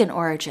of pagan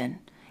origin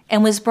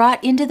and was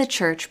brought into the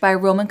church by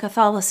Roman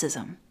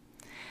Catholicism.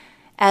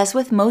 As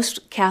with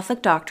most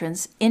Catholic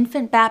doctrines,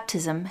 infant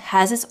baptism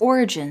has its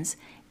origins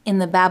in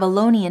the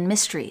Babylonian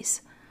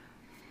mysteries.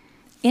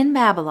 In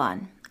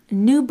Babylon,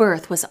 new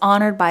birth was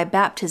honored by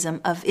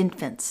baptism of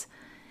infants.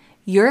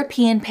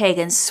 European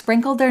pagans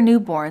sprinkled their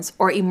newborns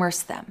or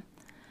immersed them.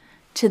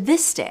 To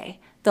this day,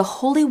 the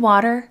holy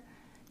water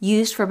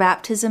used for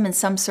baptism in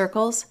some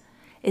circles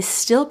is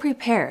still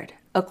prepared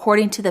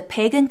according to the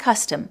pagan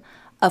custom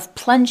of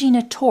plunging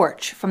a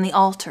torch from the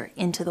altar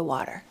into the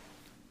water.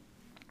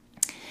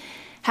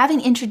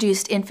 Having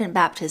introduced infant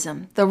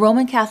baptism, the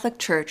Roman Catholic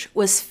Church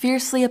was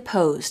fiercely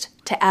opposed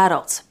to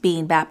adults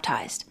being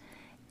baptized,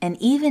 and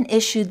even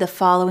issued the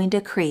following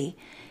decree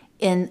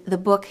in the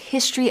book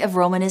History of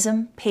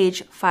Romanism,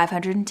 page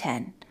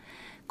 510.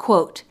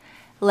 Quote,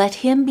 "Let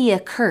him be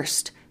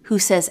accursed who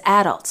says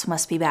adults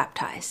must be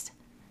baptized."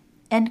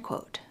 End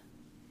quote.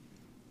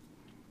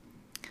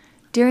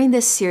 During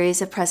this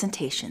series of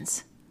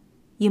presentations,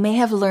 you may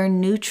have learned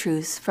new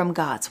truths from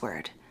God's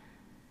Word.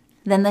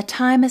 Then the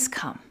time has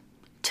come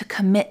to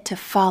commit to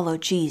follow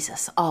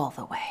Jesus all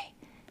the way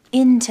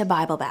into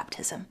Bible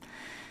baptism.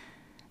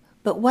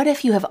 But what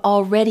if you have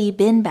already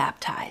been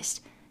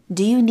baptized?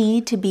 Do you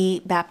need to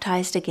be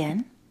baptized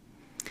again?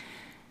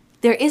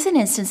 There is an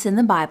instance in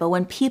the Bible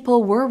when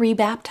people were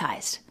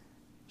rebaptized.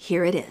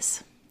 Here it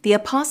is. The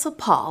Apostle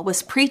Paul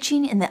was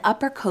preaching in the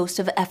upper coast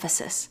of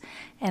Ephesus,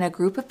 and a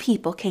group of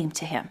people came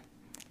to him.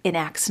 In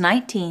Acts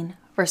 19,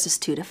 verses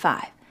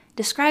 2-5,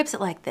 describes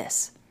it like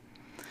this.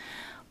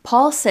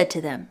 Paul said to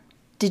them,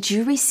 "Did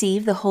you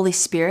receive the Holy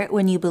Spirit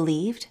when you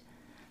believed?"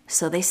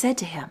 So they said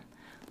to him,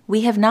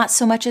 "We have not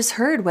so much as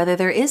heard whether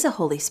there is a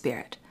Holy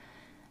Spirit."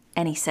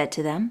 And he said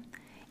to them,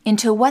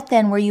 "Into what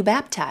then were you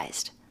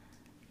baptized?"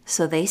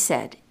 So they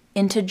said,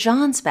 "Into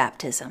John's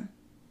baptism."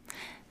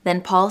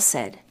 Then Paul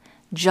said,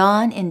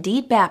 "John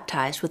indeed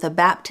baptized with a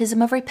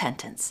baptism of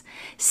repentance,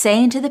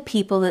 saying to the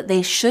people that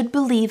they should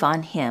believe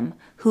on him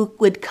who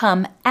would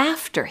come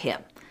after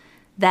him,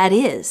 that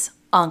is,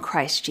 on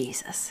Christ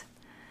Jesus."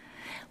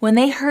 When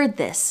they heard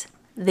this,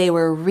 they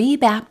were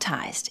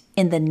rebaptized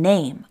in the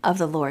name of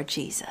the Lord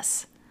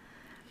Jesus.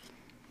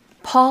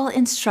 Paul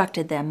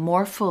instructed them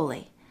more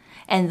fully,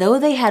 and though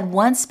they had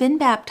once been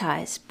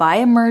baptized by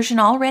immersion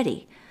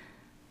already,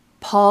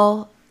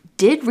 Paul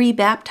did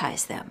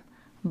rebaptize them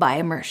by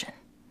immersion.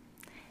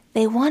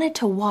 They wanted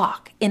to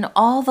walk in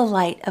all the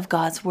light of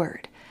God's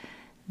Word.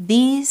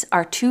 These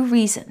are two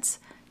reasons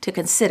to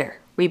consider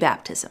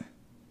rebaptism.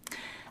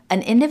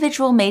 An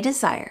individual may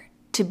desire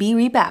to be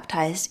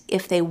rebaptized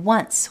if they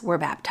once were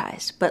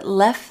baptized, but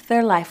left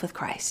their life with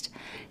Christ.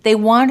 They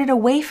wandered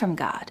away from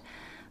God,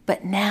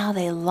 but now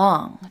they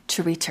long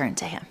to return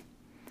to Him.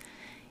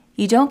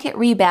 You don't get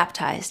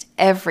rebaptized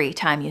every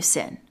time you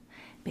sin,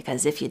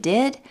 because if you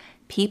did,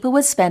 people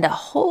would spend a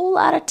whole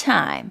lot of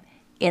time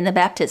in the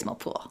baptismal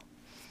pool.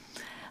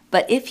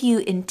 But if you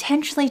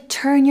intentionally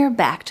turn your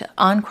back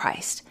on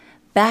Christ,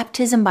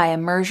 baptism by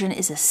immersion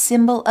is a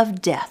symbol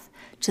of death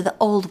to the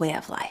old way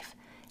of life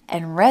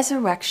and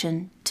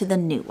resurrection to the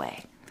new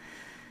way.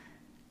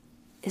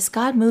 Is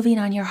God moving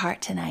on your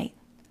heart tonight?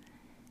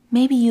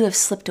 Maybe you have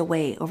slipped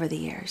away over the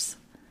years.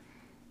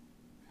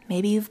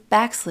 Maybe you've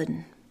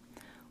backslidden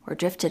or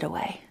drifted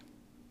away.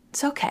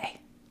 It's okay.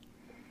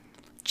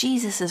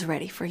 Jesus is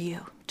ready for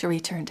you to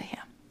return to Him.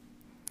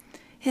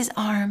 His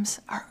arms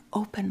are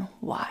open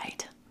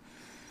wide.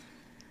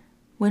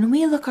 When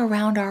we look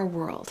around our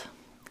world,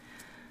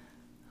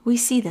 we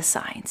see the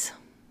signs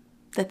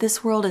that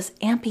this world is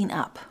amping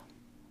up.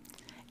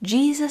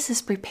 Jesus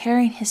is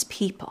preparing His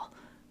people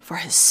for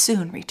His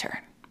soon return.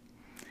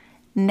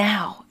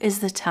 Now is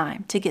the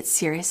time to get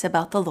serious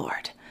about the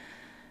Lord.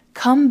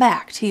 Come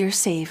back to your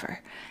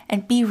Savior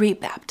and be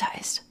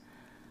rebaptized.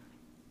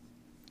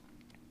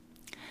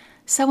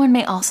 Someone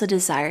may also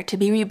desire to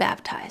be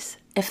rebaptized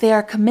if they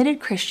are committed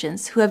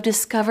Christians who have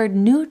discovered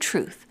new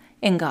truth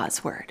in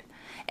God's Word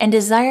and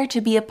desire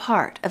to be a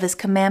part of His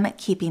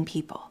commandment-keeping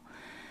people.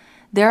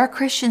 There are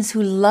Christians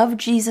who love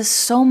Jesus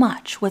so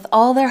much with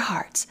all their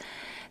hearts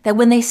that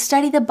when they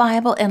study the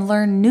Bible and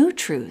learn new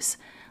truths,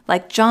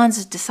 like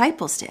John's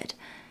disciples did,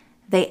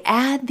 they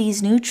add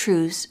these new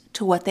truths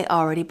to what they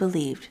already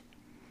believed.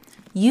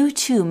 You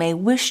too may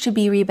wish to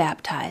be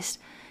rebaptized.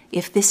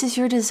 If this is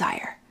your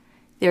desire,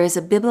 there is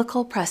a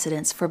biblical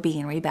precedence for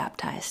being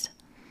rebaptized.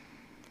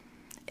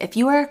 If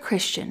you are a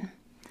Christian,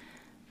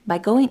 by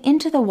going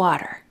into the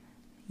water,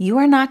 you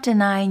are not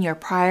denying your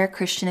prior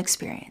Christian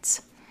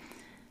experience.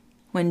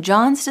 When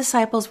John's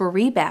disciples were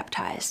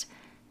rebaptized,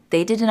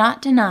 they did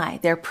not deny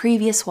their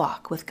previous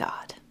walk with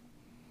God.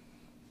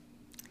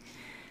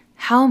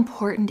 How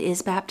important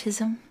is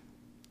baptism?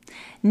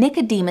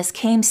 Nicodemus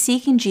came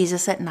seeking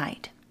Jesus at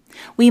night.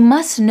 We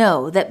must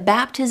know that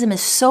baptism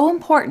is so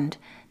important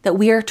that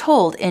we are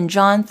told in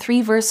John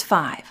 3, verse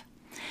 5,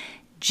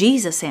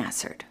 Jesus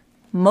answered,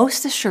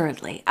 "Most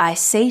assuredly, I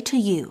say to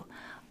you,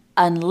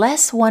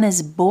 unless one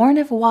is born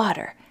of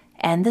water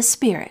and the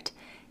Spirit,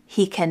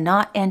 he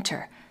cannot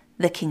enter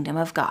the kingdom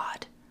of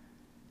God."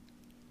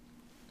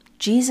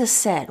 Jesus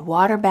said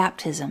water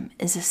baptism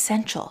is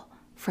essential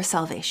for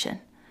salvation.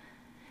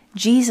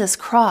 Jesus'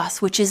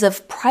 cross, which is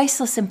of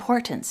priceless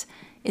importance,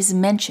 is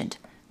mentioned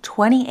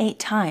 28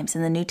 times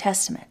in the New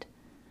Testament,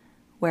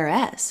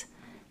 whereas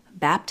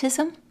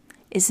baptism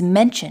is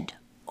mentioned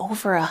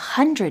over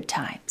 100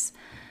 times.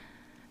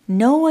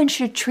 No one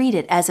should treat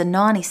it as a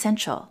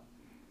non-essential.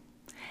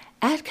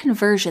 At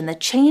conversion, the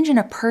change in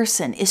a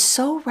person is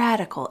so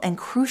radical and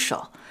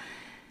crucial.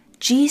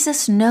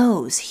 Jesus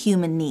knows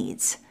human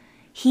needs.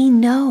 He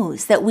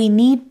knows that we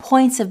need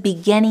points of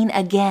beginning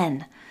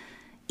again.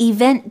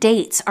 Event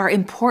dates are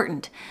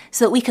important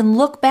so that we can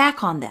look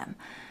back on them.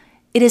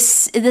 It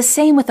is the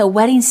same with a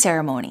wedding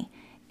ceremony.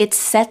 It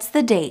sets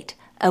the date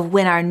of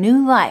when our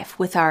new life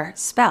with our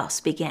spouse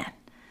began.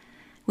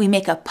 We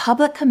make a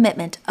public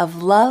commitment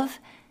of love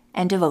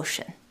and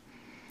devotion.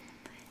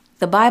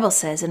 The Bible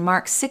says in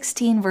Mark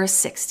 16, verse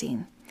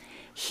 16,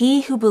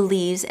 "He who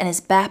believes and is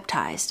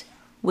baptized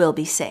will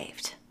be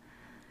saved."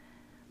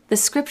 The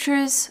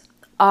Scriptures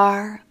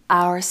are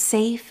our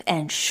safe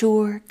and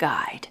sure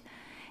guide,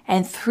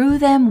 and through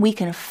them we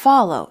can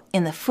follow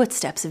in the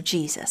footsteps of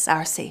Jesus,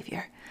 our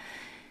Savior.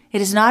 It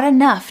is not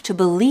enough to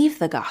believe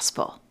the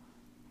gospel.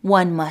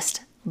 One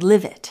must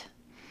live it.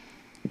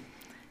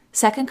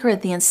 2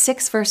 Corinthians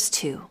 6, verse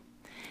 2.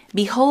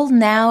 Behold,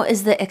 now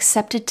is the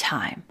accepted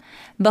time.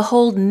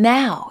 Behold,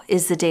 now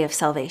is the day of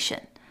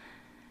salvation.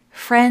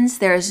 Friends,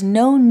 there is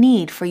no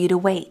need for you to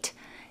wait.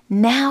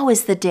 Now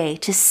is the day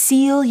to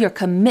seal your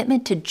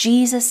commitment to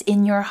Jesus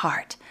in your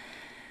heart.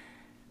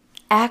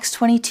 Acts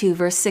 22,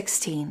 verse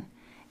 16.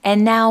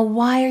 And now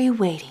why are you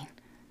waiting?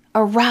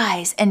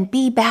 Arise and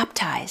be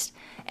baptized,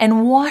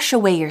 and wash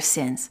away your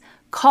sins,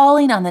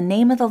 calling on the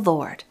name of the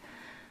Lord.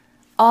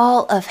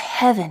 All of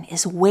heaven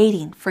is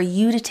waiting for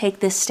you to take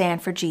this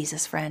stand for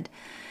Jesus, friend.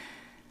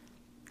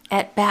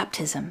 At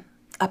baptism,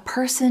 a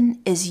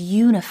person is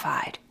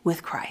unified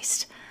with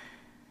Christ.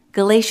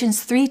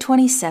 Galatians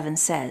 3:27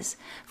 says,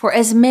 "For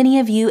as many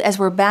of you as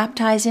were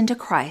baptized into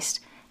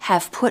Christ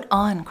have put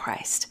on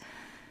Christ."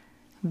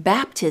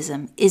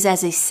 Baptism is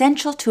as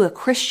essential to a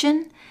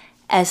Christian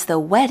as the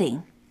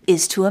wedding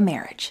is to a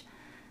marriage.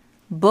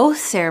 Both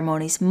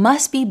ceremonies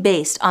must be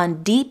based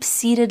on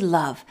deep-seated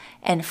love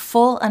and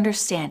full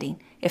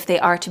understanding if they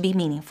are to be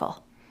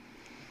meaningful.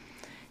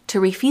 To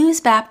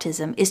refuse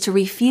baptism is to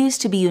refuse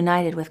to be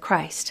united with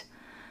Christ.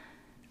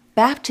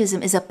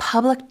 Baptism is a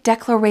public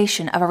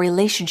declaration of a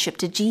relationship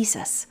to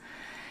Jesus.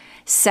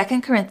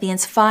 2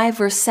 Corinthians 5,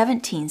 verse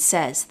 17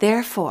 says,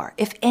 "Therefore,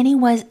 if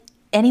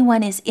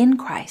anyone is in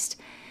Christ,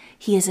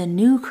 he is a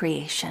new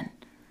creation.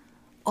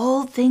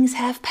 Old things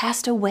have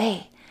passed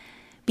away.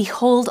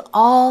 Behold,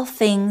 all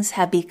things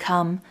have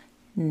become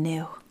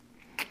new."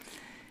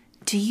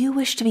 Do you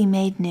wish to be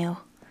made new?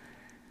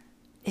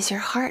 Is your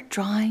heart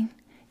drawing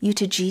you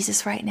to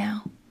Jesus right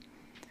now?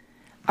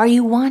 Are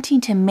you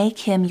wanting to make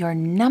him your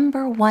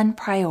number one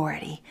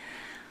priority?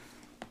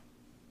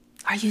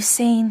 Are you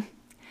saying,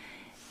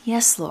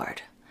 "Yes,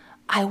 Lord,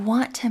 I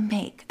want to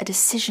make a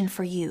decision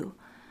for you.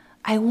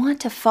 I want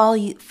to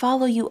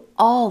follow you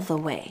all the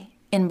way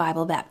in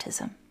Bible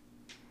baptism"?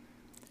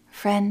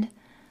 Friend,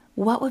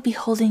 what would be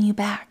holding you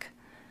back?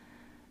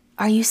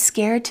 Are you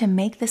scared to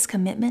make this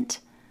commitment?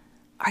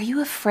 Are you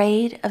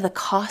afraid of the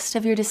cost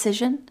of your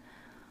decision?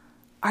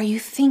 Are you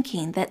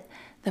thinking that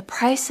the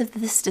price of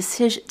this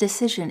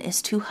decision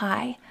is too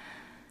high?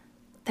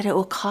 That it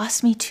will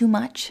cost me too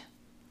much?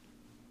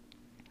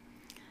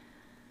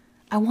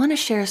 I want to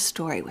share a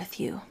story with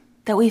you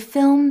that we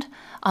filmed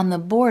on the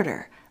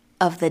border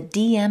of the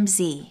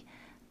DMZ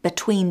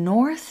between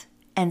North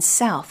and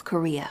South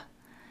Korea.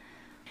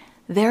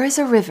 There is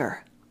a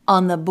river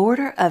on the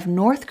border of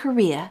North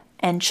Korea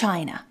and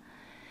China.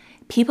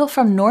 People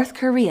from North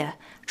Korea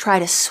try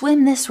to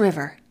swim this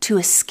river to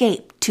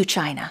escape to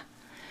China.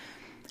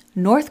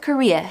 North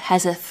Korea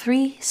has a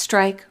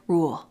 3-strike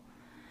rule.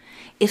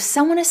 If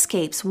someone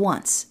escapes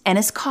once and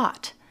is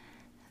caught,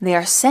 they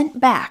are sent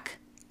back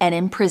and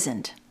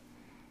imprisoned.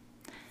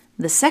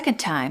 The second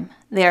time,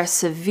 they are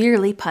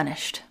severely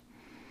punished.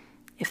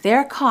 If they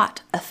are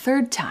caught a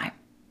third time,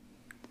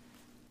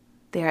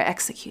 they are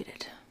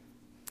executed.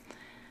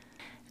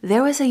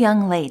 There was a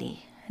young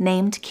lady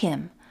named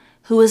Kim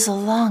who was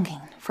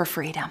longing for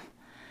freedom.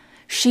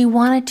 She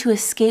wanted to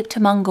escape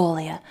to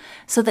Mongolia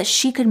so that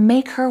she could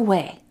make her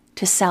way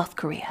to South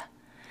Korea.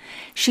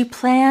 She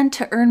planned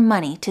to earn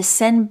money to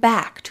send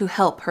back to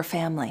help her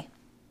family.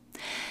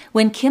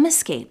 When Kim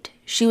escaped,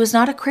 she was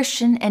not a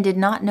Christian and did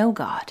not know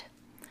God.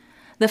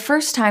 The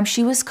first time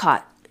she was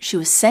caught, she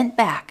was sent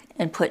back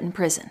and put in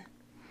prison.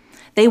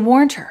 They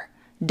warned her,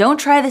 "Don't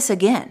try this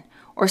again,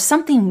 or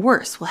something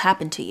worse will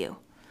happen to you."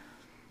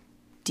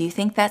 Do you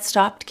think that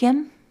stopped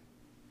Kim?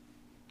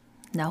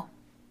 No.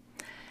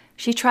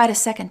 She tried a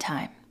second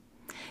time,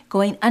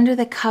 going under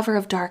the cover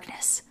of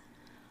darkness.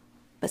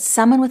 But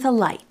someone with a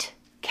light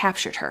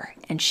captured her,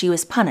 and she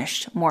was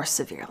punished more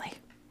severely.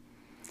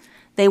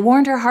 They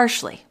warned her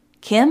harshly,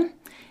 "Kim,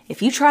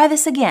 if you try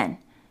this again,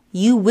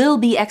 you will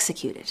be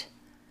executed.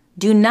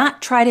 Do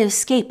not try to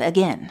escape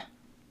again."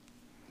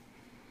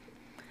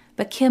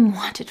 But Kim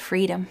wanted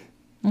freedom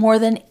more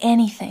than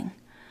anything.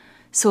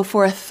 So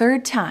for a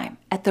third time,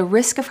 at the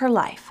risk of her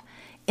life,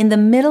 in the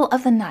middle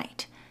of the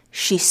night,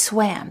 she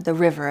swam the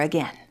river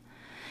again.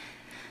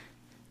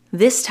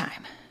 This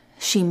time,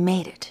 she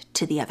made it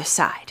to the other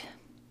side.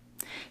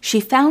 She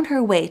found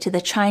her way to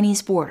the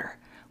Chinese border,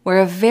 where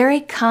a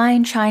very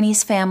kind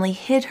Chinese family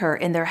hid her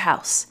in their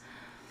house.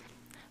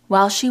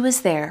 While she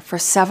was there for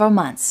several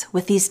months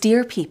with these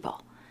dear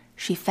people,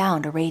 she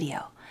found a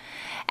radio.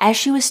 As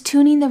she was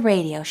tuning the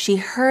radio, she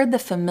heard the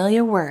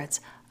familiar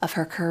words of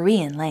her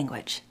Korean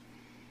language.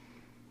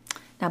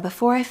 Now,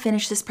 before I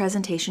finish this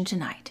presentation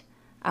tonight,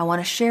 I want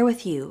to share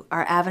with you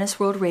our Adventist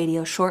World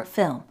Radio short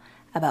film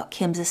about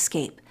Kim's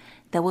escape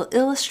that will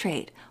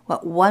illustrate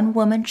what one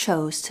woman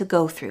chose to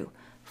go through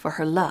for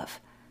her love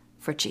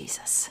for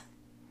Jesus.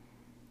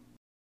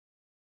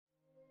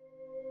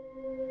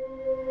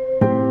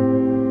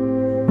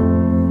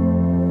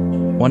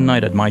 One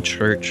night at my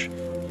church,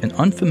 an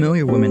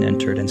unfamiliar woman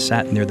entered and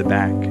sat near the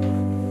back.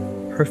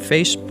 Her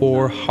face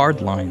bore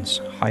hard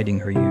lines, hiding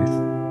her youth.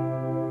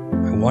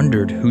 I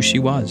wondered who she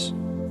was.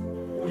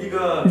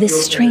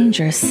 This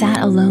stranger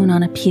sat alone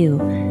on a pew,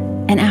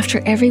 and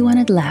after everyone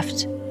had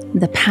left,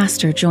 the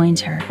pastor joined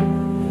her.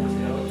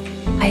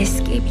 "I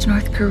escaped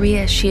North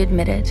Korea," she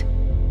admitted.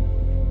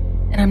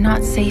 "And I'm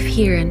not safe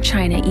here in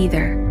China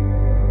either.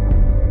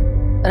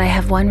 But I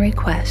have one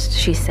request,"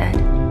 she said.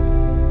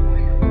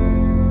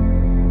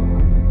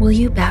 "Will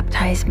you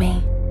baptize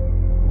me?"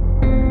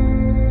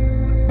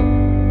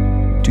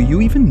 Do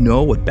you even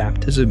know what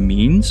baptism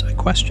means? I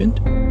questioned.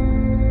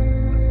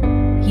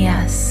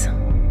 "Yes,"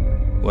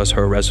 was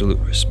her resolute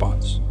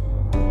response.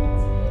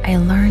 "I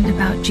learned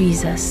about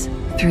Jesus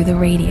through the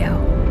radio."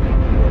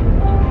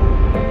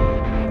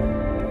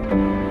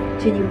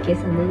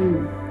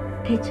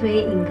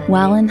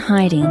 While in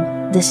hiding,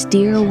 this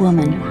dear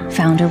woman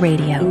found a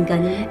radio,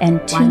 and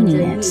tuning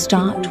it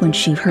stopped when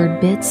she heard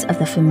bits of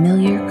the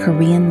familiar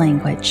Korean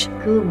language.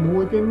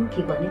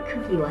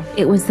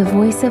 It was the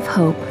voice of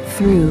hope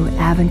through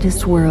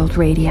Adventist World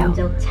Radio.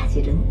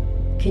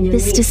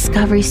 This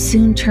discovery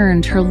soon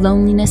turned her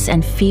loneliness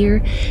and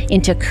fear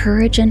into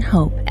courage and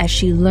hope as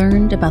she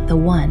learned about the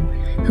one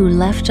who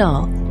left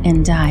all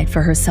and died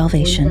for her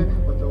salvation.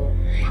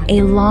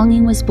 A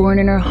longing was born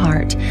in her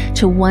heart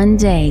to one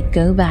day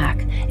go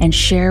back and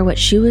share what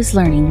she was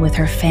learning with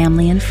her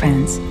family and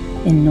friends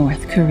in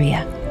North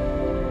Korea.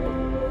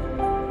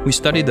 We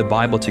studied the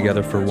Bible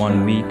together for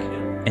 1 week,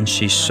 and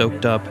she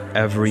soaked up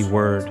every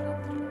word.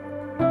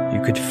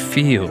 You could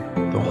feel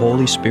the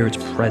Holy Spirit's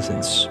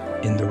presence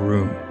in the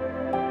room.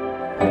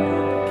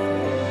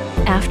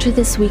 After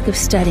this week of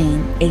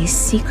studying, a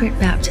secret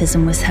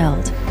baptism was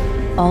held.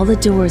 All the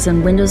doors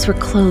and windows were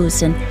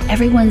closed, and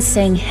everyone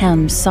sang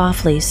hymns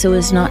softly so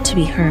as not to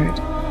be heard.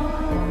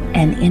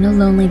 And in a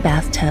lonely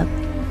bathtub,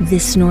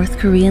 this North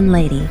Korean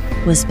lady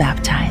was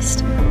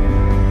baptized.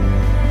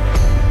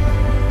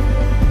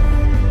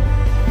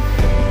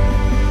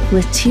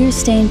 With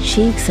tear-stained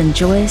cheeks and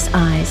joyous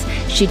eyes,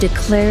 she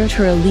declared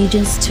her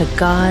allegiance to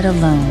God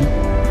alone.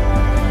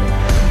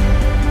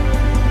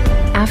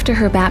 After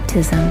her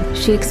baptism,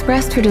 she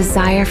expressed her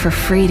desire for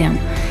freedom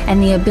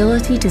and the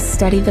ability to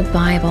study the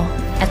Bible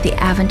at the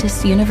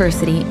Adventist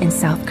University in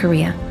South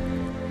Korea.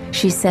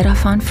 She set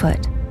off on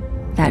foot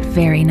that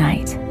very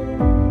night.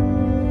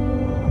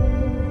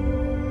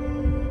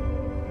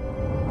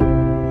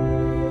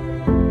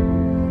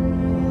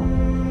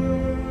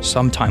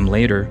 Sometime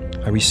later,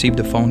 I received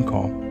a phone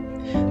call.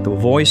 The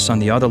voice on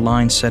the other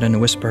line said in a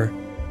whisper,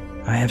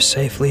 "I have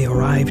safely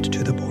arrived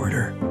to the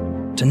border.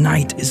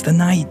 Tonight is the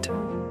night.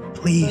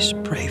 Please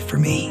pray for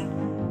me."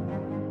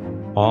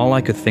 All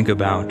I could think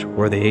about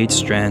were the 8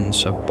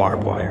 strands of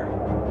barbed wire.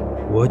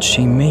 Would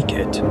she make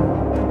it?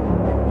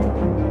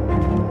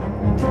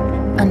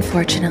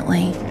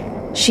 Unfortunately,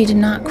 she did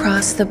not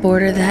cross the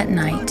border that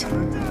night,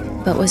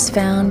 but was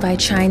found by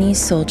Chinese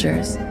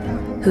soldiers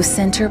who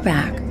sent her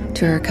back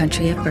to her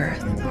country of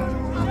birth,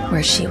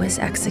 where she was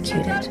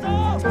executed.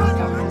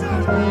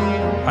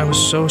 I was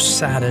so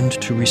saddened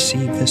to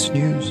receive this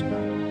news.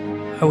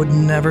 I would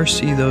never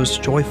see those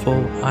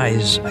joyful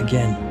eyes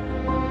again.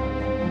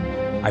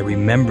 I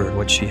remembered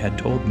what she had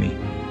told me.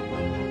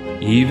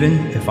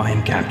 Even if I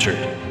am captured,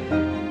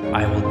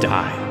 I will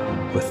die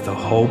with the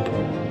hope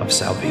of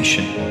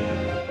salvation.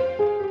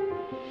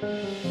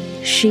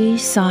 She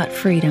sought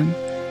freedom,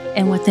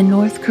 and what the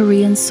North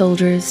Korean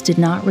soldiers did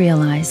not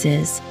realize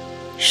is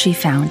she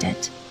found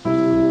it.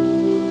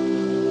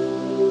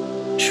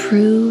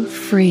 True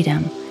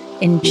freedom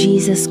in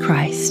Jesus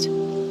Christ,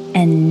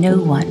 and no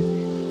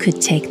one could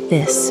take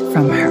this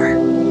from her.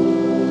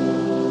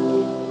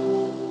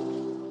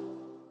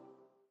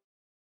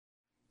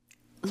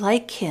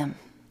 Like Kim,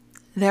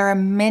 there are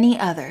many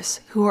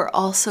others who are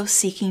also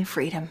seeking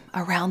freedom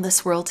around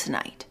this world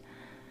tonight.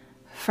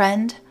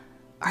 Friend,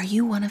 are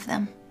you one of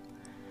them?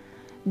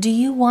 Do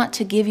you want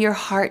to give your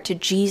heart to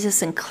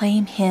Jesus and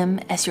claim Him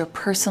as your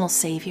personal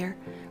Savior,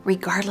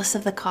 regardless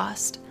of the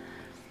cost?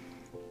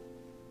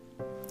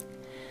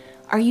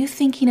 Are you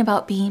thinking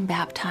about being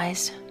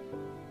baptized?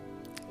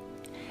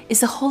 Is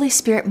the Holy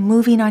Spirit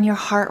moving on your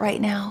heart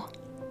right now?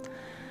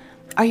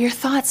 Are your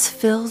thoughts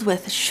filled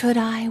with should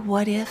I,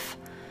 what if?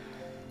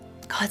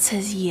 God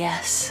says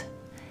yes,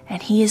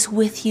 and He is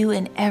with you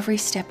in every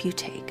step you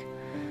take.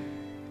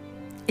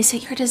 Is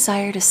it your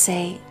desire to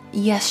say,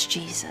 yes,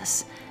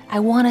 Jesus, I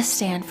want to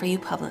stand for you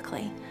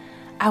publicly.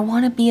 I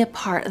want to be a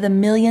part of the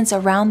millions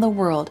around the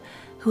world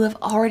who have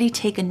already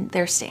taken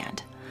their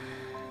stand.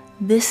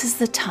 This is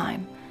the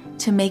time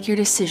to make your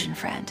decision,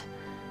 friend.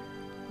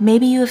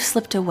 Maybe you have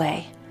slipped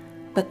away,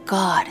 but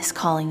God is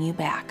calling you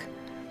back.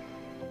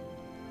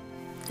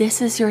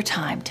 This is your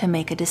time to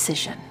make a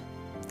decision.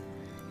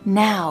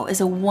 Now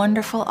is a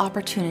wonderful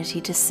opportunity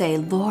to say,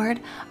 Lord,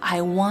 I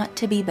want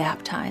to be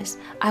baptized.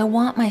 I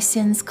want my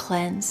sins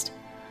cleansed.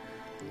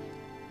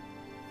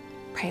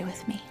 Pray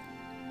with me.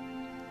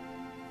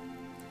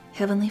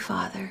 Heavenly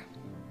Father,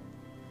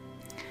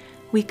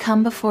 we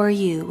come before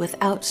you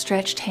with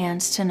outstretched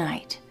hands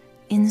tonight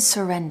in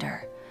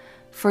surrender,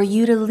 for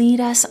you to lead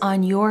us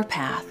on your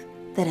path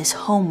that is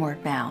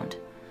homeward bound.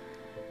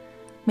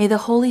 May the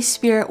Holy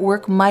Spirit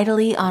work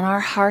mightily on our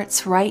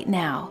hearts right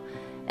now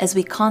as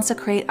we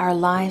consecrate our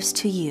lives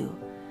to you,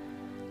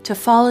 to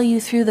follow you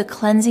through the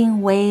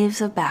cleansing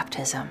waves of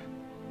baptism.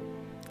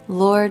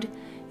 Lord,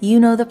 you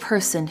know the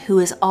person who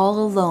is all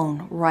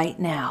alone right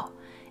now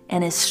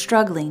and is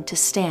struggling to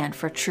stand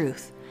for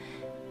truth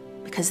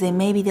because they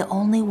may be the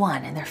only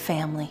one in their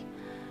family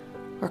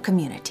or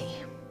community.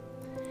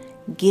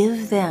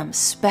 Give them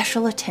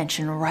special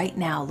attention right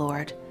now,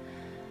 Lord.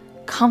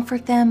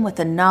 Comfort them with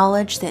the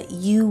knowledge that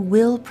you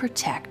will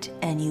protect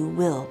and you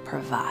will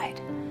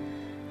provide.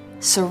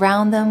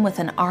 Surround them with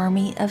an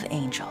army of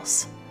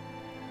angels.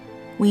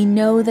 We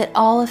know that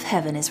all of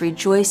heaven is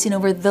rejoicing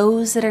over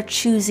those that are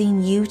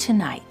choosing you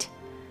tonight.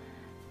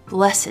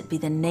 Blessed be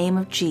the name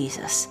of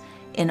Jesus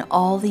in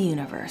all the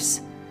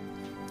universe.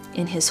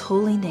 In his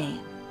holy name,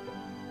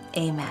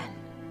 amen.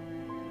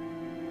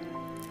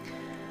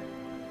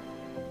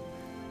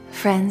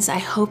 Friends, I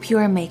hope you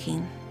are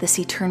making this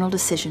eternal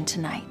decision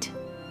tonight.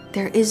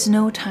 There is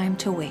no time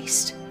to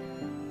waste.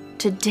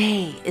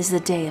 Today is the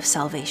day of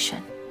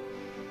salvation.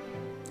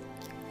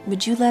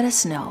 Would you let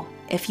us know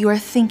if you are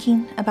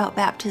thinking about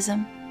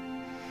baptism?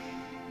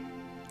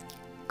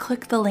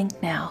 Click the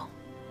link now.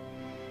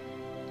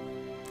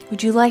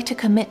 Would you like to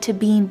commit to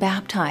being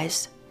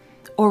baptized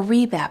or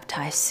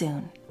rebaptized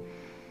soon?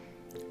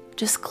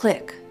 Just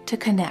click to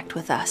connect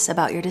with us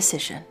about your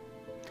decision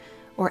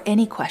or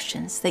any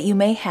questions that you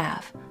may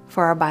have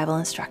for our Bible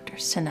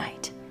instructors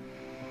tonight.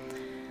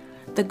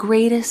 The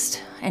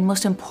greatest and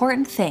most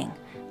important thing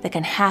that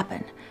can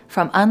happen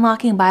from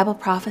unlocking Bible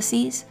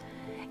prophecies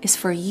is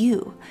for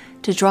you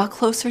to draw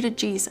closer to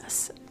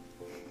Jesus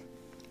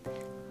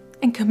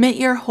and commit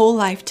your whole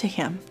life to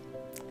him.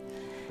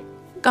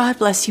 God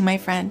bless you, my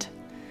friend.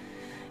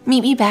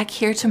 Meet me back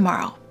here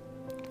tomorrow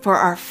for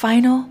our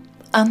final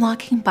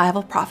Unlocking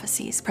Bible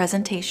Prophecies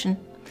presentation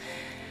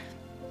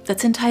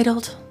that's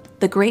entitled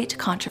The Great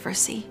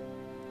Controversy.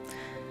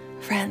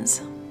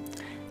 Friends,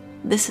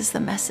 this is the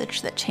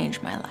message that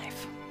changed my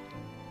life,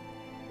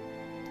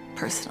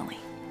 personally.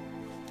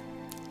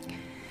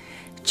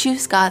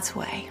 Choose God's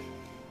way.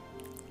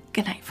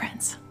 Good night,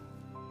 friends.